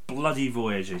are the bloody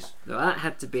voyages. Well, that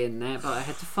had to be in there, but I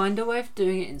had to find a way of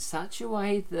doing it in such a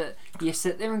way that you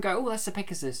sit there and go, "Oh, that's a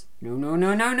Pegasus." No.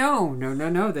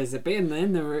 There's a bit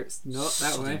in there. It's not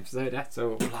that one episode at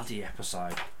all. Bloody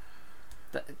episode.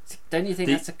 Don't you think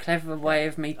that's a clever way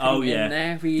of me putting it in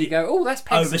there? Where you go, oh, that's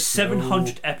Pegasus. Over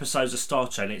 700 episodes of Star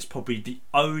Trek, it's probably the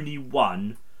only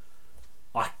one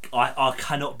I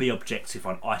cannot be objective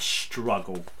on. I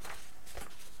struggle.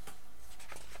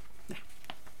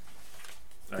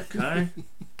 Okay.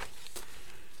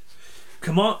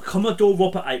 Commodore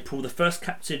Robert April, the first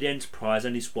captain of the Enterprise,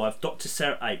 and his wife, Dr.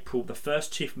 Sarah April, the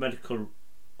first chief medical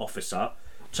officer,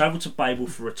 travel to Babel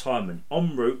for retirement.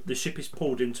 En route, the ship is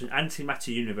pulled into an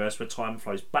antimatter universe where time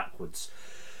flows backwards.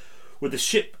 With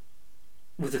the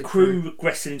crew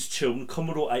regressing into children,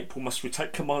 Commodore April must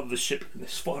retake command of the ship in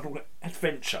this final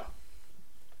adventure.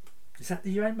 Is that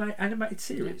the animated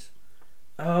series?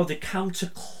 Yeah. Oh, the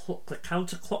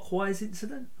counterclockwise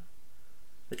incident.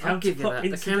 I'll give you that. The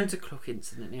counterclock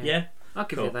incident. Yeah. I'll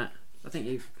give you that. I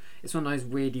think it's one of those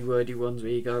weirdy wordy ones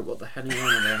where you go, "What the hell are you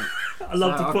on about?"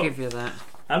 I'll give you that.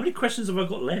 How many questions have I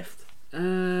got left?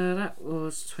 That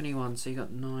was 21, so you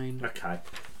got 9. Okay.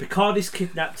 Picard is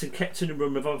kidnapped and kept in a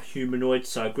room with other humanoids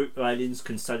so a group of aliens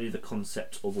can study the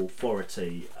concept of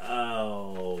authority.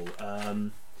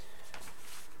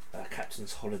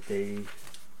 Captain's holiday.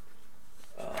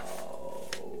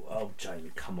 Oh,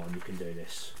 Jamie, come on, you can do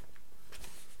this.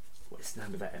 What is the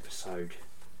name of that episode?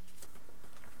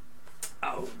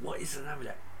 Oh, what is the name of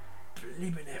that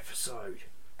blimmin' episode?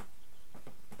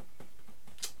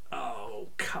 Oh,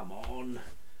 come on.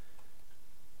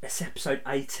 It's episode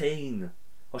 18.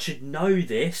 I should know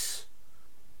this.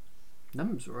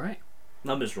 Numbers right.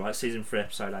 Season 3,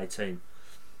 episode 18.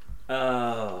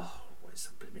 What is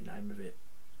the blimmin' name of it?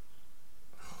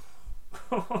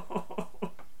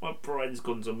 My brain's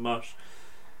gone to mush.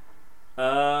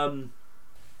 I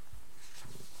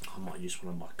might use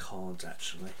one of my cards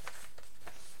actually.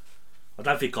 I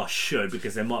don't think I should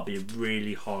because there might be a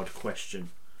really hard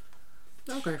question.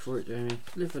 I'll go for it, Jamie.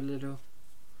 Live a little.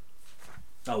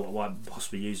 Oh, well, I'm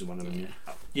possibly using one of them. Yeah.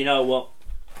 You know what?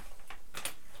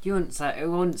 You wouldn't say it. I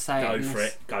wouldn't say Go it. for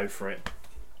it. Go for it.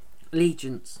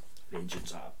 Allegiance.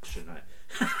 Shouldn't I?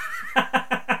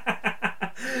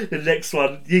 The next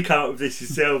one, you came up with this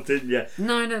yourself, didn't you?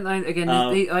 No. Again,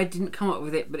 I didn't come up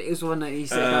with it, but it was one that you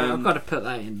said, I've got to put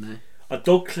that in there. A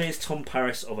dog clears Tom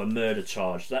Paris of a murder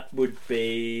charge. That would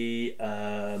be...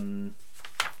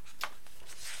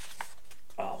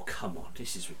 Oh, come on.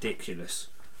 This is ridiculous.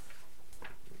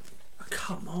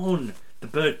 Come on. The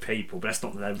Bird People, but that's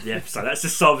not the name of the episode. That's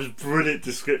just Simon's brilliant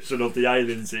description of the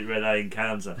aliens that they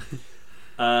encounter.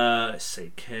 Let's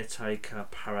see. Caretaker,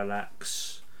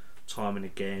 Parallax, Time and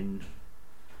Again,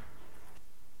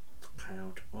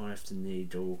 Cloud, Eye of the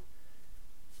Needle.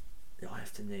 I'm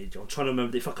trying to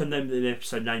remember. If I can name the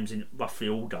episode names in roughly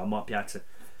order, I might be able to.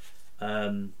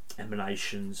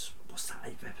 Emanations. What's that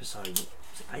 8th episode? Was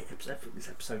it 8 episodes? I think it's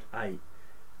episode 8.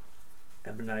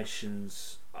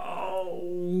 Emanations.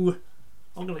 Oh,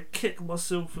 I'm gonna kick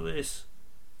myself for this.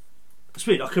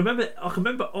 Sweet. I can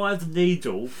remember Eye of the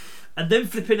Needle, and then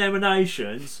flipping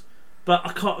Emanations, but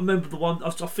I can't remember the one. I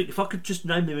think if I could just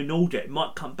name them in order, it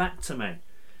might come back to me.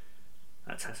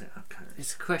 Fantastic. Okay.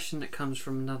 It's a question that comes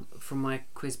from my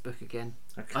quiz book again.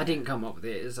 Okay. I didn't come up with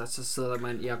it. I just saw that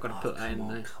went, I've got to put that in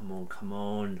there. Come on.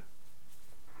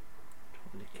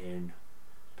 Tom Again.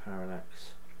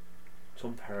 Parallax.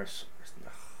 Tom Paris.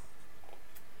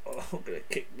 Oh, I'm going to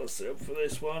kick myself for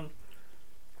this one.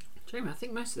 Jamie, I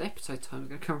think most of the episode time is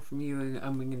going to come from you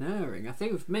and erring. I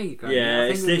think with me going... Yeah,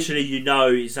 it's literally,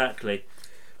 exactly.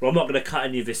 Well, I'm not going to cut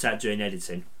any of this out during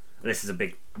editing. Unless there's a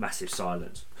big, massive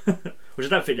silence. Which I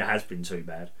don't think there has been too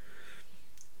bad.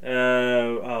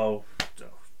 I'm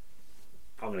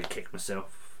going to kick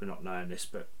myself for not knowing this,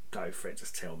 but go for it,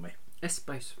 just tell me.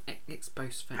 Expose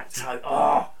factor.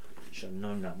 Should have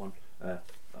known that one. I'll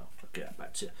get that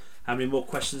back to you. How many more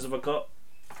questions have I got?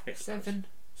 7.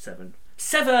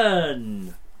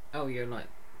 7! Oh, you're like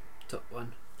top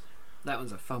one. That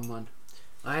one's a fun one.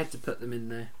 I had to put them in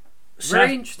there.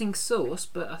 Very interesting source,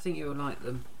 but I think you'll like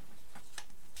them.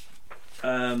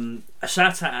 A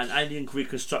shout out at an alien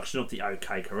reconstruction of the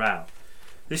OK Corral.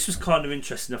 This was kind of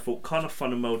interesting. I thought kind of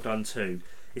fun and well done too.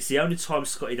 It's the only time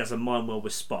Scotty does a mind well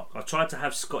with Spock. I tried to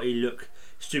have Scotty look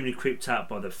extremely creeped out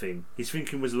by the thing. His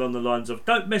thinking was along the lines of,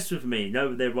 don't mess with me.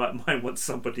 No, their right mind wants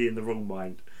somebody in the wrong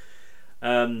mind.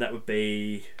 That would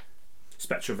be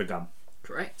Spectre of a Gun.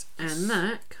 Correct. And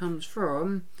that comes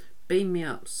from Beam Me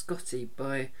Up, Scotty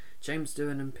by James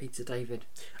Doohan and Peter David.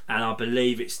 And I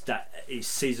believe it's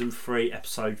season 3,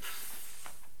 episode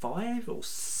 5 or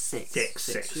 6.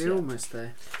 Six. You're almost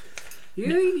there.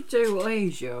 You do what I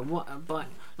usually and what, but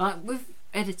like with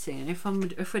editing, and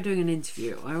if we're doing an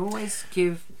interview, I always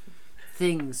give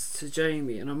things to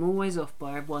Jamie, and I'm always off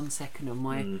by 1 second on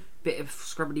my bit of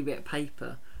scrubbly bit of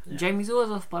paper. And Jamie's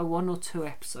always off by 1 or 2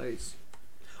 episodes.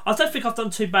 I don't think I've done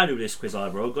too badly with this quiz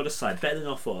either. I've got to say, better than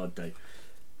I thought I'd do.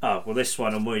 Oh well, this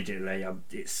one immediately,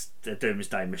 it's the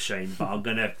Doomsday Machine, but I'm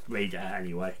going to read it out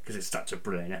anyway because it's such a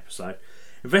brilliant episode.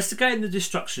 Investigating the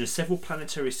destruction of several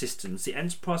planetary systems, the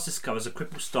Enterprise discovers a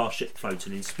crippled starship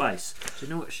floating in space. Do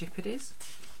you know what ship it is?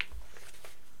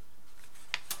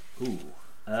 Ooh.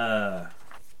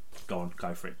 Go on,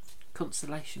 go for it.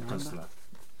 Constellation. Constellation.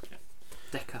 Yeah.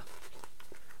 Decker.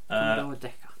 Commodore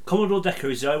Decker. Commodore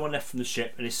Decker is the only one left from the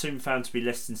ship and is soon found to be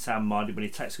less than sound-minded when he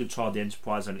takes control of the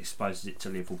Enterprise and exposes it to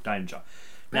lethal danger.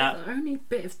 Now, the only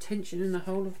bit of tension in the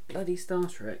whole of bloody Star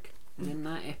Trek is in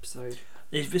that episode.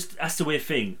 That's the weird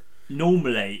thing.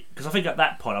 Normally, because I think at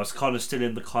that point I was kind of still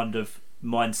in the kind of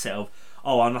mindset of,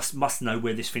 I must know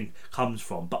where this thing comes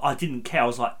from, but I didn't care. I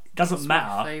was like, it doesn't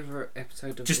matter. My favourite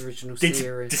episode of Just the original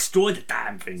series. Destroy the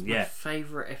damn thing. It's my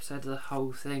favourite episode of the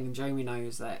whole thing, and Jamie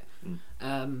knows that.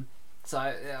 So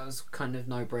that was kind of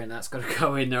no-brainer. That's got to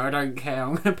go in there. I don't care.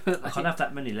 I'm going to put that. I can't have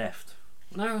that many left.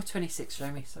 No, 26,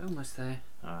 Jamie. So almost there.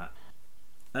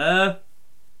 Alright.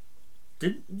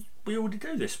 Didn't we already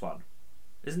do this one?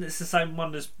 Isn't this the same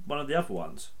one as one of the other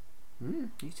ones? You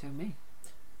tell me.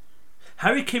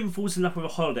 Harry Kim falls in love with a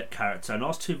holodeck character and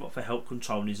asks Tuvok for help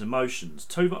controlling his emotions.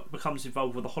 Tuvok becomes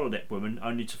involved with a holodeck woman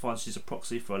only to find she's a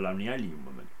proxy for a lonely alien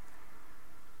woman.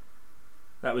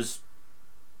 That was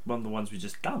one of the ones we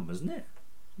just done, wasn't it?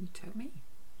 You tell me.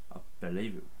 I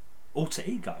believe it. Alter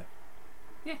ego?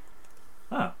 Yeah.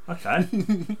 Oh, okay.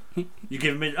 You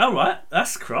giving me... Alright,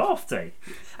 that's crafty.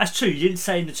 That's true, you didn't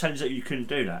say in the challenge that you couldn't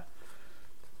do that.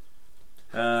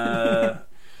 I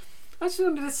just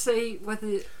wanted to see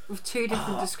whether, with 2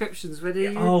 different descriptions, whether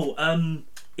you...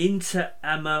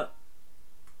 Inter-ama...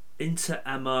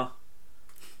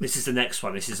 This is the next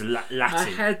one, this is Latin. I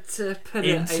had to put it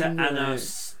in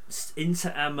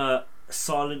Inter-ama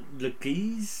silent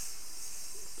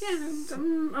legese? Yeah,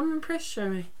 I'm impressed,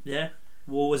 Jamie. Yeah?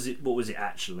 What was it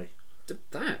actually?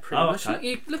 That, pretty much. Okay.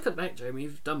 You look at that, Jamie.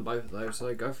 You've done both of those,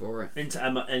 so go for it.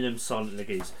 Inter-ama silent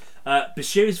legese.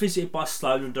 Bashir is visited by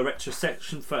Sloan, the director of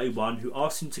Section 31, who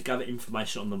asks him to gather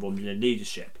information on the Romulan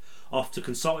leadership. After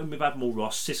consulting with Admiral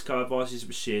Ross, Sisko advises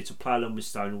Bashir to play along with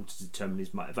Sloan to determine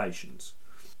his motivations.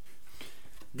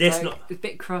 It's a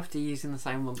bit crafty using the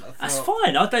same one, but that's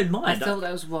fine, I don't mind. I thought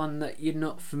that was one that you're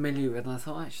not familiar with, and I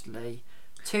thought actually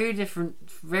 2 different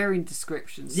varying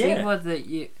descriptions. Yeah. See whether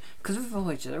you... Because with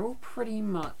Voyager, they're all pretty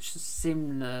much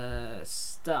similar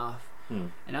stuff.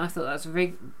 And I thought that was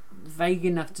a vague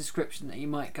enough description that you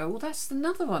might go, well, that's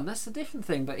another one, that's a different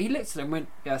thing. But he looked at it and went,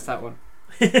 yeah, that's that one.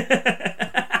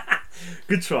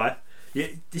 Good try. Yeah,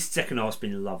 this second half's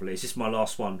been lovely. Is this my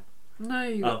last one? No,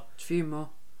 you got a few more.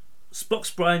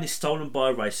 Spock's brain is stolen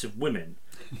by a race of women.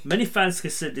 Many fans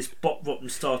consider this bot-rotten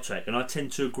Star Trek, and I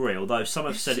tend to agree, although some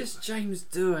have said it's just James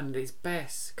Doohan at his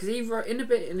best. Because he wrote,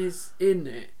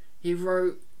 he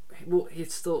wrote what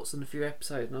his thoughts on a few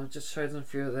episodes, and I just showed them a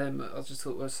few of them that I just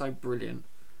thought were so brilliant.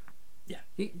 Yeah.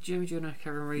 Jamie, do you want to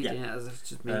carry on reading it as if it's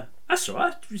just me? That's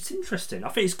alright, it's interesting. I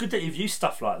think it's good that you've used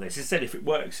stuff like this. Instead, if it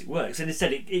works, it works. And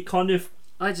instead, it kind of...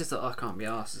 I just thought, I can't be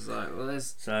arsed. It's like, well,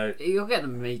 there's... So... You'll get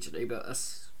them immediately, but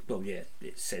that's... Well, yeah,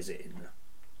 it says it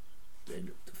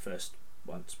in the first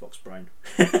one, Spock's brain.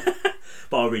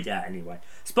 But I'll read it out anyway.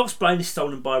 Spock's brain is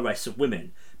stolen by a race of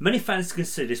women. Many fans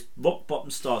consider this rock-bottom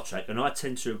Star Trek, and I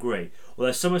tend to agree.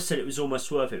 Although some have said it was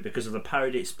almost worth it because of the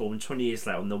parody it spawned 20 years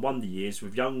later on The Wonder Years,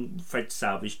 with young Fred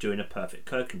Salvage doing a perfect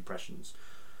Kirk impression.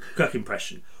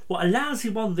 What a lousy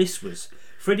one this was.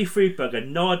 Freddie Freeberg had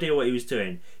no idea what he was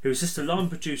doing. He was just a line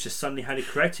producer suddenly had a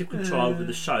creative control over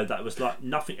the show that was like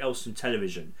nothing else in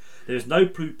television. There was no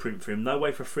blueprint for him, no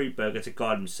way for Freeberger to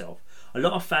guide himself. A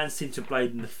lot of fans seem to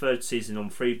blame the third season on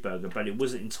Freeburger, but it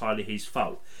wasn't entirely his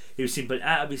fault. He was simply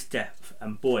out of his depth,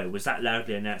 and boy, was that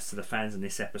loudly announced to the fans in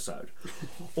this episode.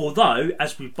 Although,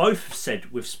 as we both have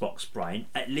said with Spock's brain,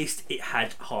 at least it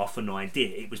had half an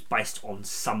idea. It was based on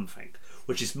something,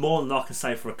 which is more than I can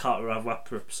say for a couple of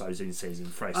other episodes in season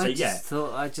 3.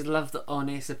 So I just love the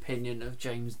honest opinion of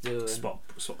James Doohan.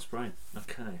 Spock's brain.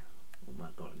 Okay. Oh my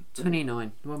god.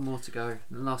 29. One more to go.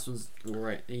 The last one's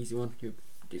alright, easy one.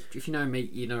 If you know me,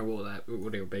 you know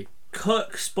what it'll be.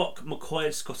 Kirk, Spock, McCoy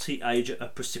and Scotty age at a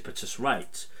precipitous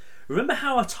rate. Remember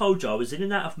how I told you I was in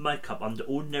and out of makeup under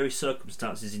ordinary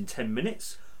circumstances in 10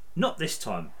 minutes? Not this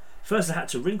time. First I had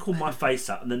to wrinkle my face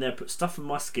up and then they put stuff on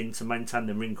my skin to maintain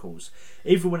the wrinkles.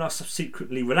 Even when I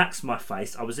subsequently relaxed my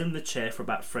face, I was in the chair for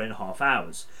about 3.5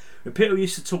 hours. When people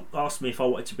used to ask me if I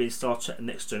wanted to be in Star Trek The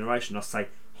Next Generation, I'd say,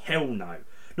 hell no.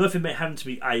 Not if it meant having to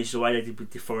be aged the way they did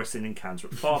with DeForest in Encounter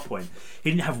at Farpoint.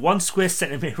 He didn't have 1 square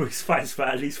centimetre of his face but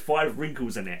at least 5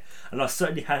 wrinkles in it, and I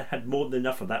certainly had more than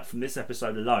enough of that from this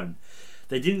episode alone.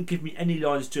 They didn't give me any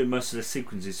lines during most of the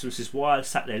sequences, which is why I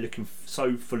sat there looking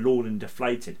so forlorn and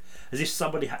deflated, as if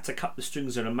somebody had to cut the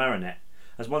strings on a marionette.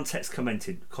 As one text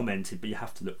commented, but you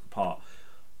have to look the part.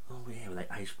 Oh yeah, well,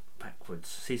 they aged backwards.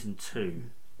 Season 2.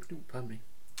 Don't pardon me.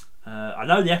 I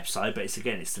know the episode, but it's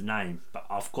the name. But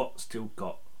I've still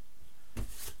got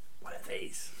one of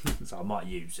these, so I might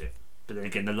use it. But then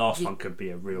again, the last one could be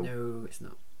a real. No, it's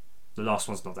not. The last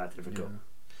one's not that difficult. No.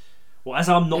 Well, as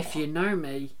I'm not. If you know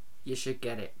me, you should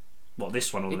get it. What,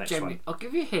 this one or the next one? I'll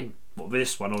give you a hint. What,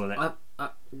 this one or the next?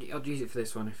 I'll use it for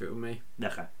this one if it were me.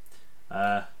 Okay.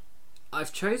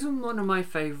 I've chosen one of my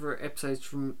favourite episodes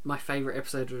from my favourite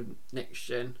episode of Next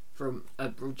Gen from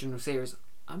an original series.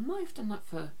 I might have done that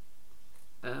for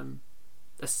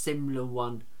a similar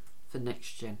one for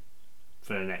Next Gen.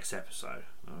 For the next episode.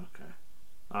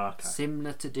 Okay.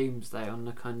 Similar to Doomsday on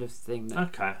the kind of thing.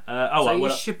 That, okay. You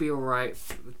should be alright.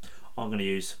 I'm going to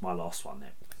use my last one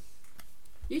then.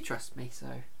 You trust me, so.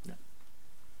 No.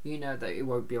 You know that it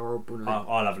won't be horrible. No.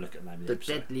 I'll have a look at the name of the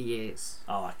episode. Deadly Years.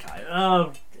 Oh, okay.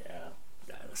 Oh, yeah.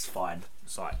 That's fine.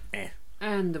 It's like,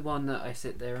 And the one that I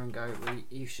sit there and go, well,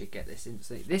 you should get this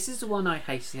instantly. This is the one I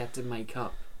hastily had to make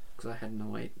up because I had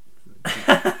no idea.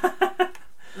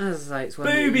 As I say, it's one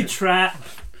booby trap.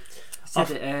 I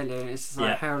said it earlier, and it's just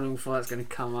like how long before it's going to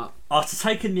come up. After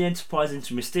taking the Enterprise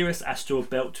into a mysterious asteroid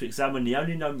belt to examine the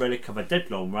only known relic of a dead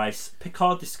long race,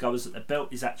 Picard discovers that the belt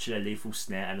is actually a lethal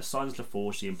snare and assigns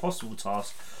LaForge the impossible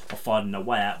task of finding a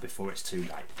way out before it's too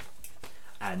late.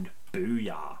 And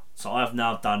booyah! So I have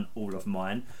now done all of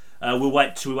mine. We'll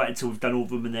wait until we've done all of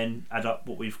them and then add up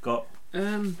what we've got.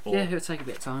 It'll take a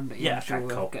bit of time, but I'm sure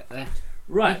we'll get there.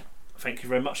 Right. Thank you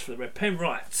very much for the red pen.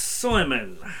 Right,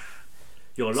 Simon.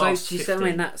 Your last 15. So, I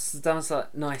mean, that's done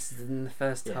like nicer than the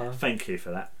first half. Thank you for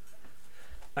that.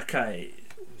 Okay,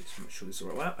 let's make sure this is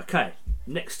all right. Okay,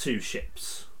 next 2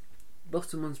 ships.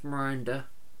 Bottom one's Miranda,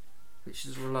 which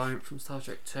is Reliant from Star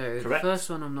Trek 2. Correct. The first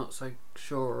one I'm not so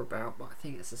sure about, but I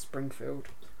think it's a Springfield.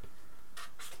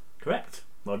 Correct.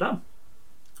 Well done.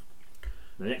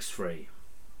 The next 3.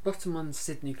 Bottom one's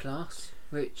Sydney class,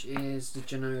 which is the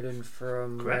Janolan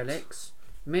from Correct. Relics.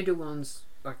 Middle one's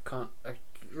I can't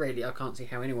see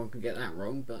how anyone can get that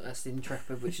wrong, but that's the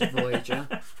Intrepid, which is Voyager.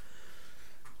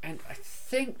 And I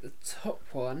think the top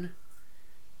one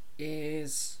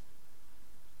is.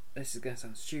 This is going to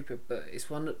sound stupid, but it's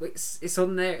one that it's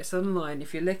on there. It's online.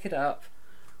 If you look it up,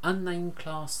 Unnamed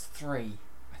Class 3,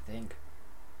 I think.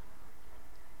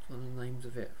 It's one of the names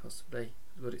of it, possibly.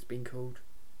 Is what it's been called.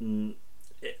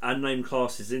 Unnamed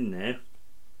class is in there.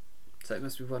 So it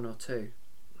must be 1 or 2.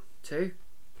 2?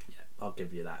 Yeah, I'll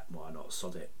give you that. Why not?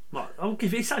 Sod it. I'll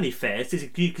give you. It's only fair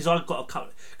because I've got a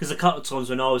couple. Because a couple of times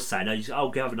when I was saying,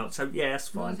 I'll give a not. So yeah, that's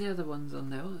fine. What are the other ones on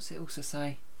there? What does it also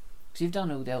say? Because you've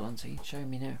done all the other ones, so you can show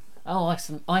me now. Oh, Ice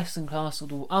and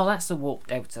Castle. Oh, that's the Warp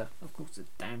Delta. Of course, the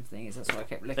damn thing is. That's what I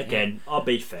kept looking at. Again, I'll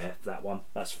be fair for that one.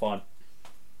 That's fine.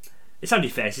 It's only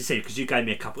fair, as you said, because you gave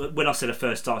me a couple. When I said the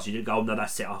first answer, you didn't go, oh no,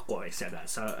 that's it. I've got to accept that.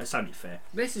 So it's only fair.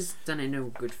 This is done in all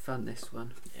good fun. This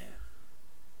one. Yeah.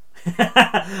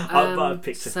 I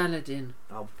picked Saladin.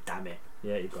 Oh damn it!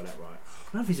 Yeah, you got that right.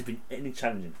 I don't think it's been any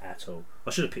challenging at all. I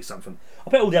should have picked something. I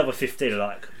bet all the other 15 are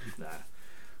like, nah.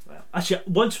 Well, actually,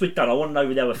 once we're done, I want to know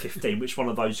with the other 15 which one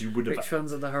of those you would have. Which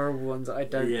ones are the horrible ones that I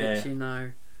don't actually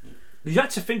know? You had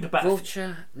to think about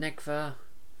Vulture, Negva,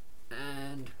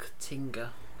 and Katinga.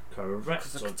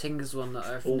 Correct. Because Katinga's one that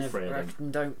I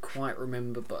don't quite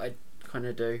remember, but I kind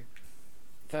of do.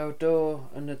 Valdor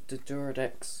and the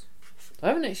Duradex. I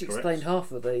haven't actually explained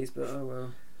half of these, but oh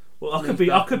well. Well, I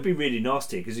could be really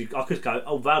nasty because I could go,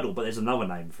 oh, Vadal, but there's another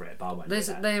name for it. But I won't.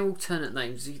 They're alternate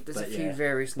names. There's a few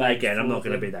various names. But again, I'm not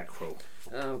going to be that cruel.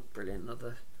 Oh, brilliant!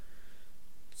 Another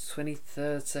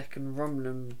 23rd second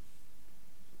Romulan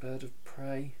bird of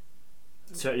prey.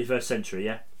 31st century,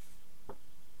 yeah.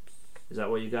 Is that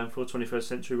what you're going for? 21st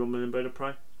century Romulan bird of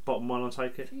prey. Bottom one, I'll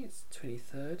take it. I think it's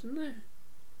 23rd, isn't it?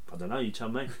 I don't know. You tell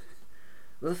me.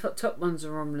 Well, the top one's a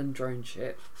Romulan drone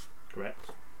ship. Correct.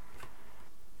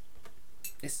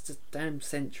 It's the damn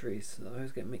centuries that I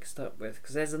always get mixed up with,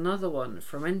 because there's another one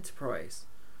from Enterprise.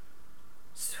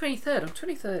 It's 23rd. I'm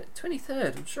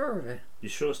 23rd. I'm sure of it. You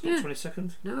sure it's not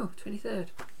 22nd? No, 23rd.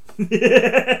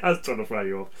 I was trying to throw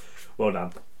you off. Well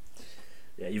done.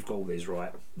 Yeah, you've got all these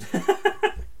right.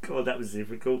 God, that was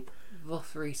difficult.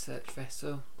 Voth research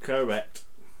vessel. Correct.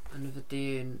 And a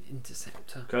Vidian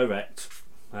interceptor. Correct.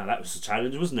 Wow, that was a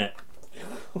challenge, wasn't it?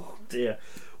 Oh dear.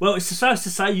 Well, it's supposed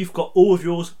to say you've got all of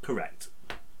yours correct.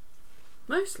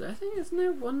 Mostly, I think there's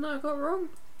no one that I got wrong.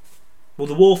 Well,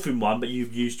 the Warfin one, but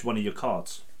you've used one of your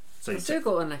cards. So I've still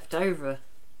got one left over.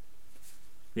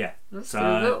 Yeah. I've still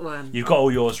got one. You've got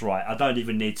all yours right. I don't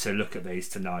even need to look at these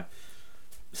to know.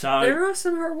 So there are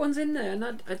some hard ones in there,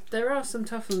 and there are some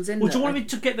tough ones in there. Do you want me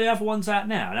to get the other ones out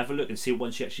now and have a look and see what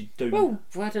ones you actually do? Well,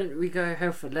 why don't we go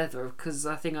hell for leather? Because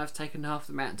I think I've taken half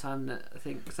the amount of time that I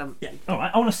think some. Yeah. All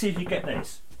right. I want to see if you get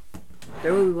these.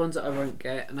 There will be ones that I won't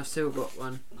get, and I've still got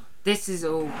one. This is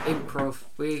all improv.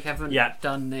 We haven't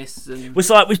done this. And we've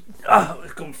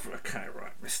gone for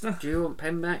right, mister. Do you want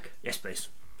pen back? Yes, please.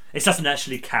 It doesn't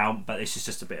actually count, but this is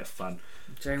just a bit of fun.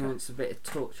 Jay wants a bit of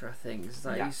torture, I think. It's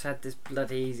like you've had this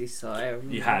bloody easy side.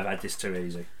 You have had this too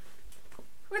easy.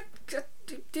 What?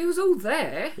 It was all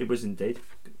there. It was indeed.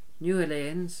 New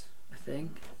Orleans, I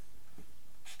think.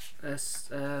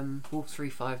 Wolf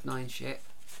 359 ship.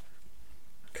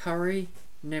 Curry,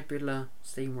 Nebula,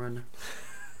 Steamrunner.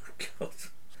 God.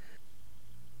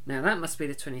 Now that must be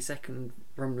the 22nd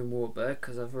Romulan Warbird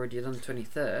because I've already done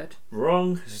 23rd.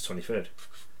 Wrong. This is 23rd.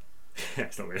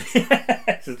 It's not really.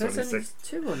 It's There's only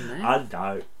two on there. I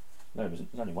know. No, there's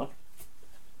only one.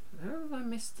 How have I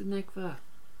missed the Negva?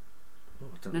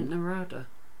 Oh, I don't know. Narada.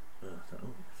 I don't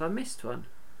know. Have I missed one?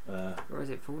 Or has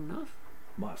it fallen off?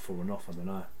 Might have fallen off, I don't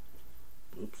know.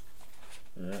 Oops.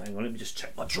 Hang on, let me just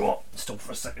check my drawer. Stop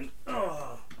for a second.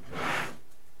 Oh.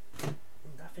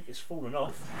 I think it's fallen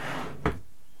off.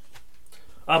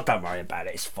 Oh, don't worry about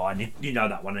it, it's fine. You know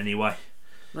that one anyway.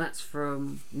 That's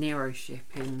from Nero ship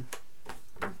in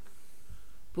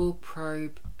Borg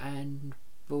Probe and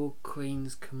Borg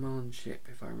Queen's command ship,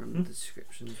 if I remember the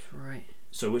descriptions right.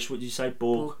 So which would you say?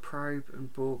 Borg Probe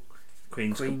and Borg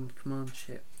Queen command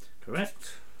ship.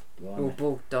 Correct. Or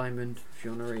Borg Diamond, if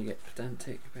you want to really get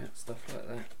pedantic about stuff like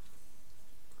that.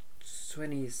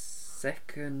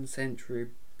 22nd century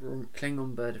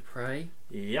Klingon bird of prey.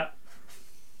 Yep.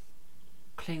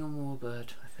 Klingon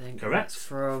Warbird, I think. Correct. That's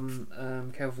from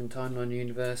Kelvin Timeline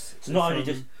Universe. So not only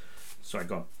just... Sorry,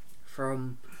 go on.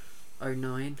 From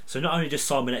 09. So not only does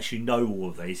Simon actually know all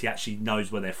of these, he actually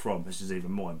knows where they're from, which is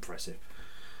even more impressive.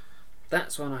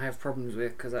 That's one I have problems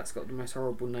with because that's got the most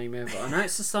horrible name ever. I know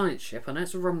it's a science ship, I know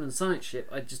it's a Romulan science ship,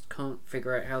 I just can't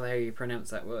figure out how the hell you pronounce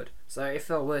that word. So if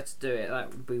I were to do it, that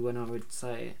would be when I would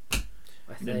say it.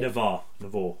 I think. Navor.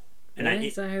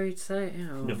 Is that how you'd say it?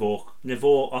 Yeah,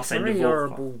 Navor. I'll say very Navor.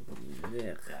 Horrible.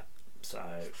 Yeah. So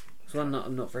it's one that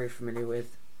I'm not very familiar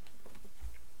with.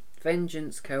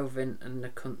 Vengeance, Kelvin, and the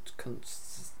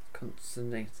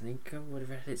Constantine,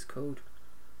 whatever it's called.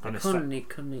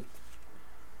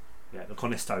 Yeah, the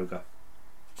Conestoga.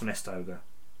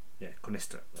 Yeah,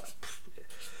 Conestoga.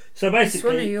 So basically, it's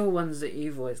one of your ones that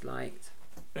you've always liked.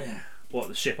 Yeah. What,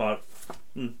 the ship I...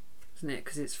 Isn't it?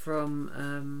 Because it's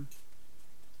from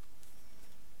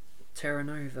Terra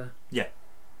Nova. Yeah.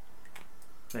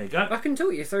 There you go. I can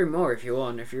talk you through more if you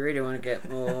want, if you really want to get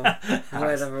more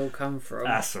where they've all come from.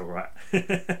 That's alright.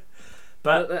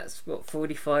 But that's what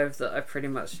 45 that I pretty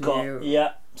much knew.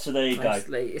 Yeah, so there you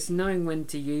mostly. go. It's knowing when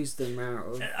to use them out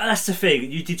of. That's the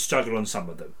thing. You did struggle on some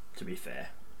of them, to be fair,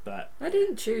 but I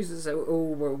didn't choose as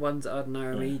all were ones that I'd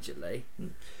know immediately.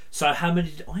 So how many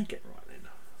did I get right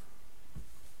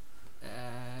then?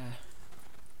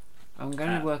 I'm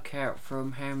going to work out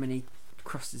from how many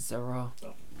crosses there are.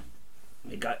 There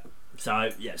you go. So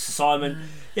yeah, so Simon,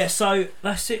 so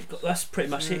that's it. That's pretty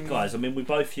much it, guys. I mean, we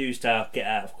both used our get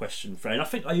out of question frame. I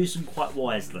think I used them quite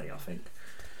wisely. I think.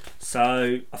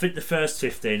 So I think the first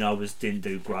 15 didn't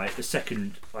do great. The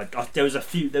second, there was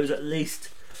at least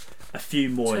a few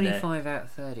more. 25 out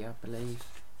of 30, I believe.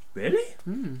 Really?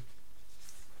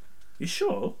 You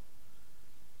sure?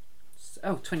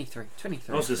 Oh, 23.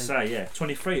 23. I was going to say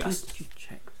 23.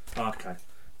 Check. Okay.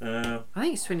 I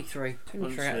think it's 23.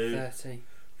 23 out of 30.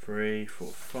 3, 4,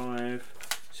 5,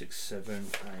 6, 7,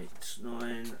 8,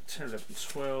 9, 10, 11,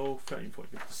 12, 13,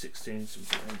 14, 15, 16,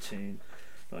 17, 18,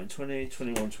 19, 20,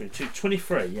 21, 22,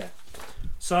 23, yeah.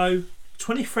 So,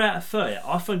 23 out of 30,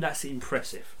 I find that's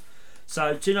impressive.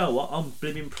 So, do you know what? I'm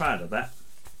blooming proud of that.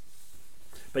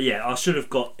 But yeah, I should have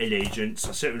got Allegiance,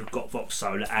 I should have got Vox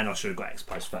Solar, and I should have got X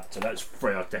Post Factor. Those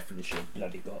 3 I definitely should have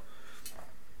bloody got.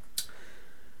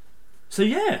 So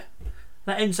yeah,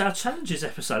 that ends our challenges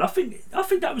episode. I think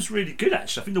that was really good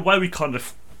actually. I think the way we kind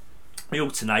of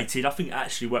alternated, I think it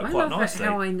actually worked quite nicely.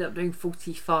 How I ended up doing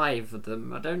 45 of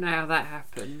them. I don't know how that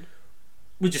happened.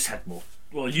 We just had more.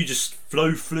 Well, you just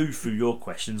flew through your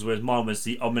questions, whereas mine was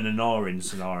the and ahhing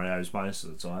scenarios most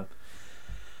of the time.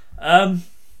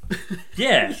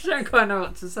 Yeah. You don't quite know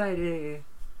what to say, do you?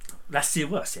 That's the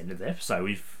end of the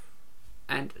episode.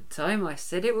 And time I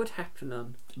said it would happen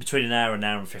on. Between an hour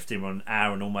and 15, we're an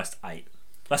hour and almost 8.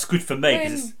 That's good for me.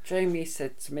 When Jamie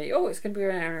said to me, "Oh, it's going to be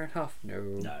an hour and a half."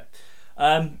 No.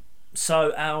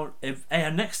 So our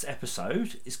next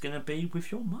episode is going to be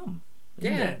with your mum.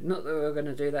 Yeah, not that we were going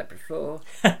to do that before.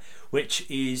 Which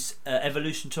is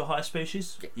Evolution to a Higher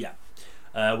Species. Yeah.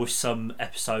 With some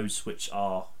episodes which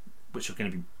are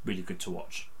going to be really good to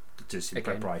watch. Do some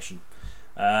preparation.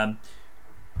 I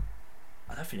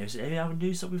don't think there's any other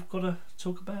news that we've got to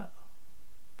talk about,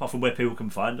 apart from where people can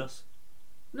find us.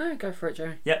 No, go for it,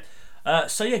 Joe. Yeah.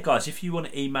 So yeah, guys, if you want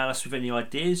to email us with any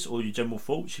ideas or your general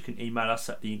thoughts, you can email us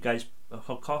at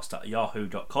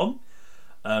theengagedpodcast@yahoo.com.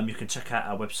 You can check out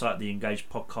our website, The Engaged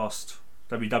Podcast,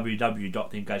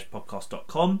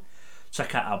 www.theengagedpodcast.com.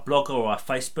 Check out our blog or our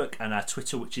Facebook and our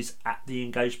Twitter, which is at The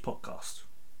Engaged Podcast.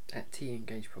 At T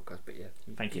Engaged Podcast, but yeah.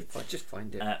 Thank you. Just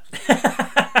find it.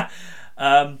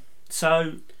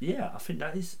 So yeah, I think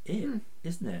that is it,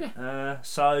 isn't it? Yeah.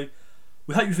 So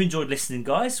we hope you've enjoyed listening,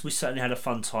 guys. We certainly had a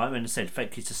fun time, and I said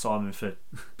thank you to Simon for.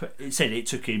 It said it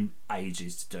took him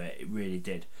ages to do it. It really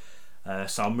did.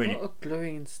 So I'm really a lot of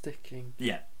gluing and sticking.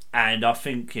 Yeah, and I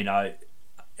think I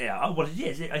want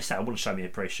to show me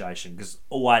appreciation because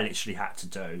all I literally had to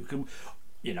do,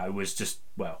 was just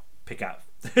pick up.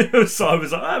 So I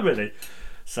was like, oh really?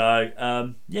 So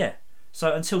yeah.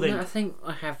 So until then, I think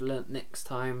I have learnt next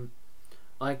time.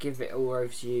 I give it all over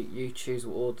to you. You choose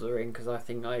what order they're in because I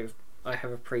think I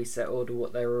have a preset order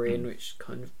what they were in, which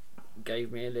kind of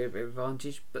gave me a little bit of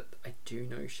advantage. But I do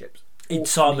know ships.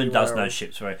 Simon does know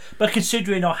ships very. But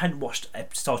considering I hadn't watched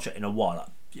Star Trek in a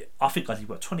while, I think I did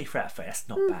 23 out of 30. That's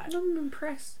not bad. I'm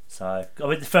impressed. So I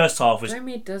mean, the first half was.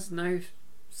 Jeremy does know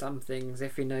some things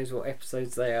if he knows what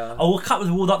episodes they are. Oh, a couple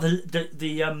of all that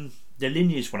the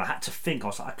lineage one. I had to think. I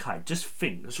was like, okay, just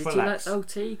think, just relax. Did you like the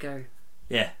alter ego?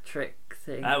 Yeah. Trick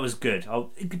thing. That was good.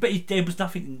 But there was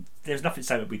nothing. There was nothing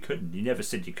saying that we couldn't. You never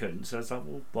said you couldn't. So I was like,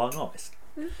 well, why not?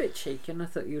 It was a bit cheeky, and I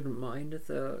thought you wouldn't mind. I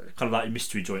thought kind of like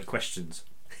mystery joint questions.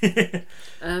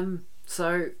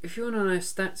 So if you want to know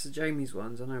stats of Jamie's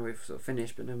ones, I know we've sort of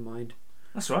finished, but never mind.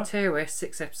 That's right. TOS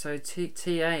 6 episodes,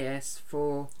 TAS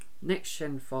 4, Next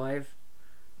Gen 5,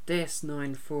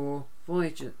 DS9 4,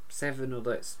 Voyager 7,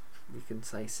 although you can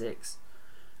say 6,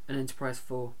 and Enterprise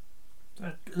 4.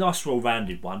 A nice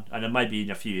well-rounded one, and then maybe in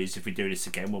a few years if we do this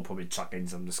again we'll probably chuck in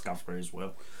some Discovery as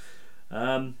well.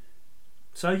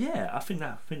 So yeah, I think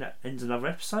that ends another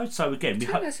episode. So again,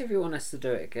 tell us if you want us to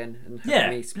do it again, and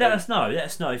let us know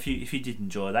if you did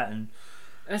enjoy that. And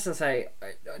as I say,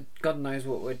 God knows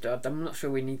what we'd do. I'm not sure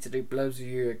we need to do Blows of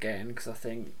You again because I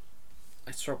think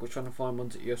I struggle trying to find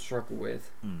ones that you struggle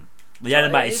with. The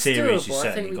animated series doable. you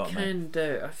certainly got. I think we can me. do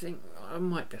it. I think I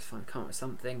might be able to come up with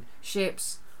something.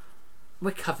 Ships.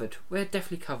 We're covered. We're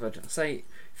definitely covered. I say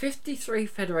 53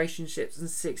 Federation ships and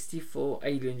 64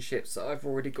 alien ships that I've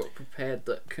already got prepared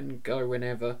that can go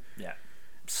whenever. Yeah.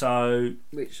 So.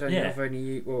 Which I've only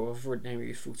used. Well, I've already now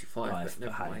used 45, but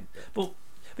never mind. But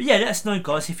yeah, let us know,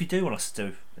 guys, if you do want us to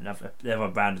do another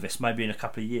round of this, maybe in a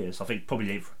couple of years. I think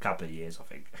probably for a couple of years. I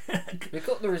think we've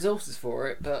got the resources for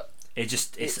it, but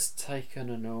it's taken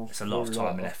it's a lot of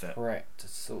time and effort prep to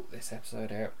sort this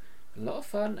episode out. A lot of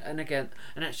fun, and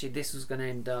actually this was going to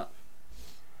end up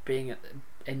being at the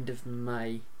end of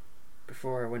May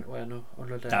before I went away on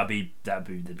holiday. That'll be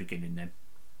the beginning then.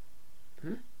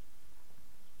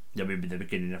 That'll be the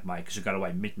beginning of May because you're going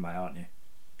away mid-May, aren't you?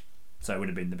 So it would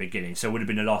have been the beginning. So it would have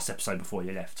been the last episode before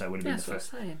you left. So it would have been the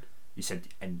first. What I'm saying. You said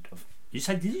the end of.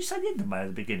 Did you say the end of May or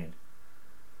the beginning?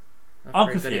 I'm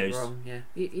confused. It wrong, yeah.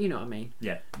 You know what I mean.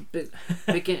 Yeah. But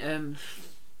I think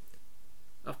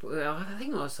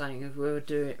what I was saying is we would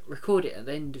record it at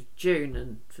the end of June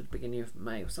and for the beginning of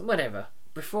May or something, whatever.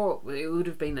 before it would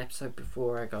have been the episode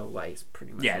before I go away. It's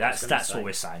pretty much Yeah, what I was that's gonna that's say. what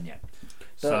we're saying. Yeah.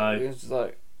 But So it's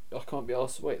like I can't be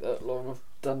asked to wait that long. I've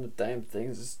done the damn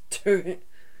things. Just do it.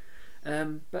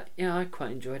 But yeah, I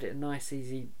quite enjoyed it. A nice,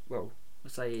 easy. Well, I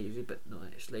say easy, but not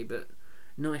actually. But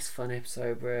nice, fun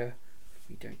episode where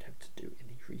we don't have to do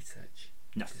any research.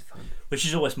 No. Which is fun.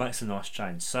 which always makes a nice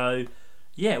change. So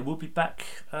yeah, we'll be back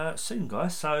soon,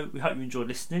 guys. So we hope you enjoyed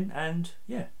listening, and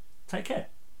yeah, take care.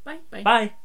 Bye. Bye. Bye.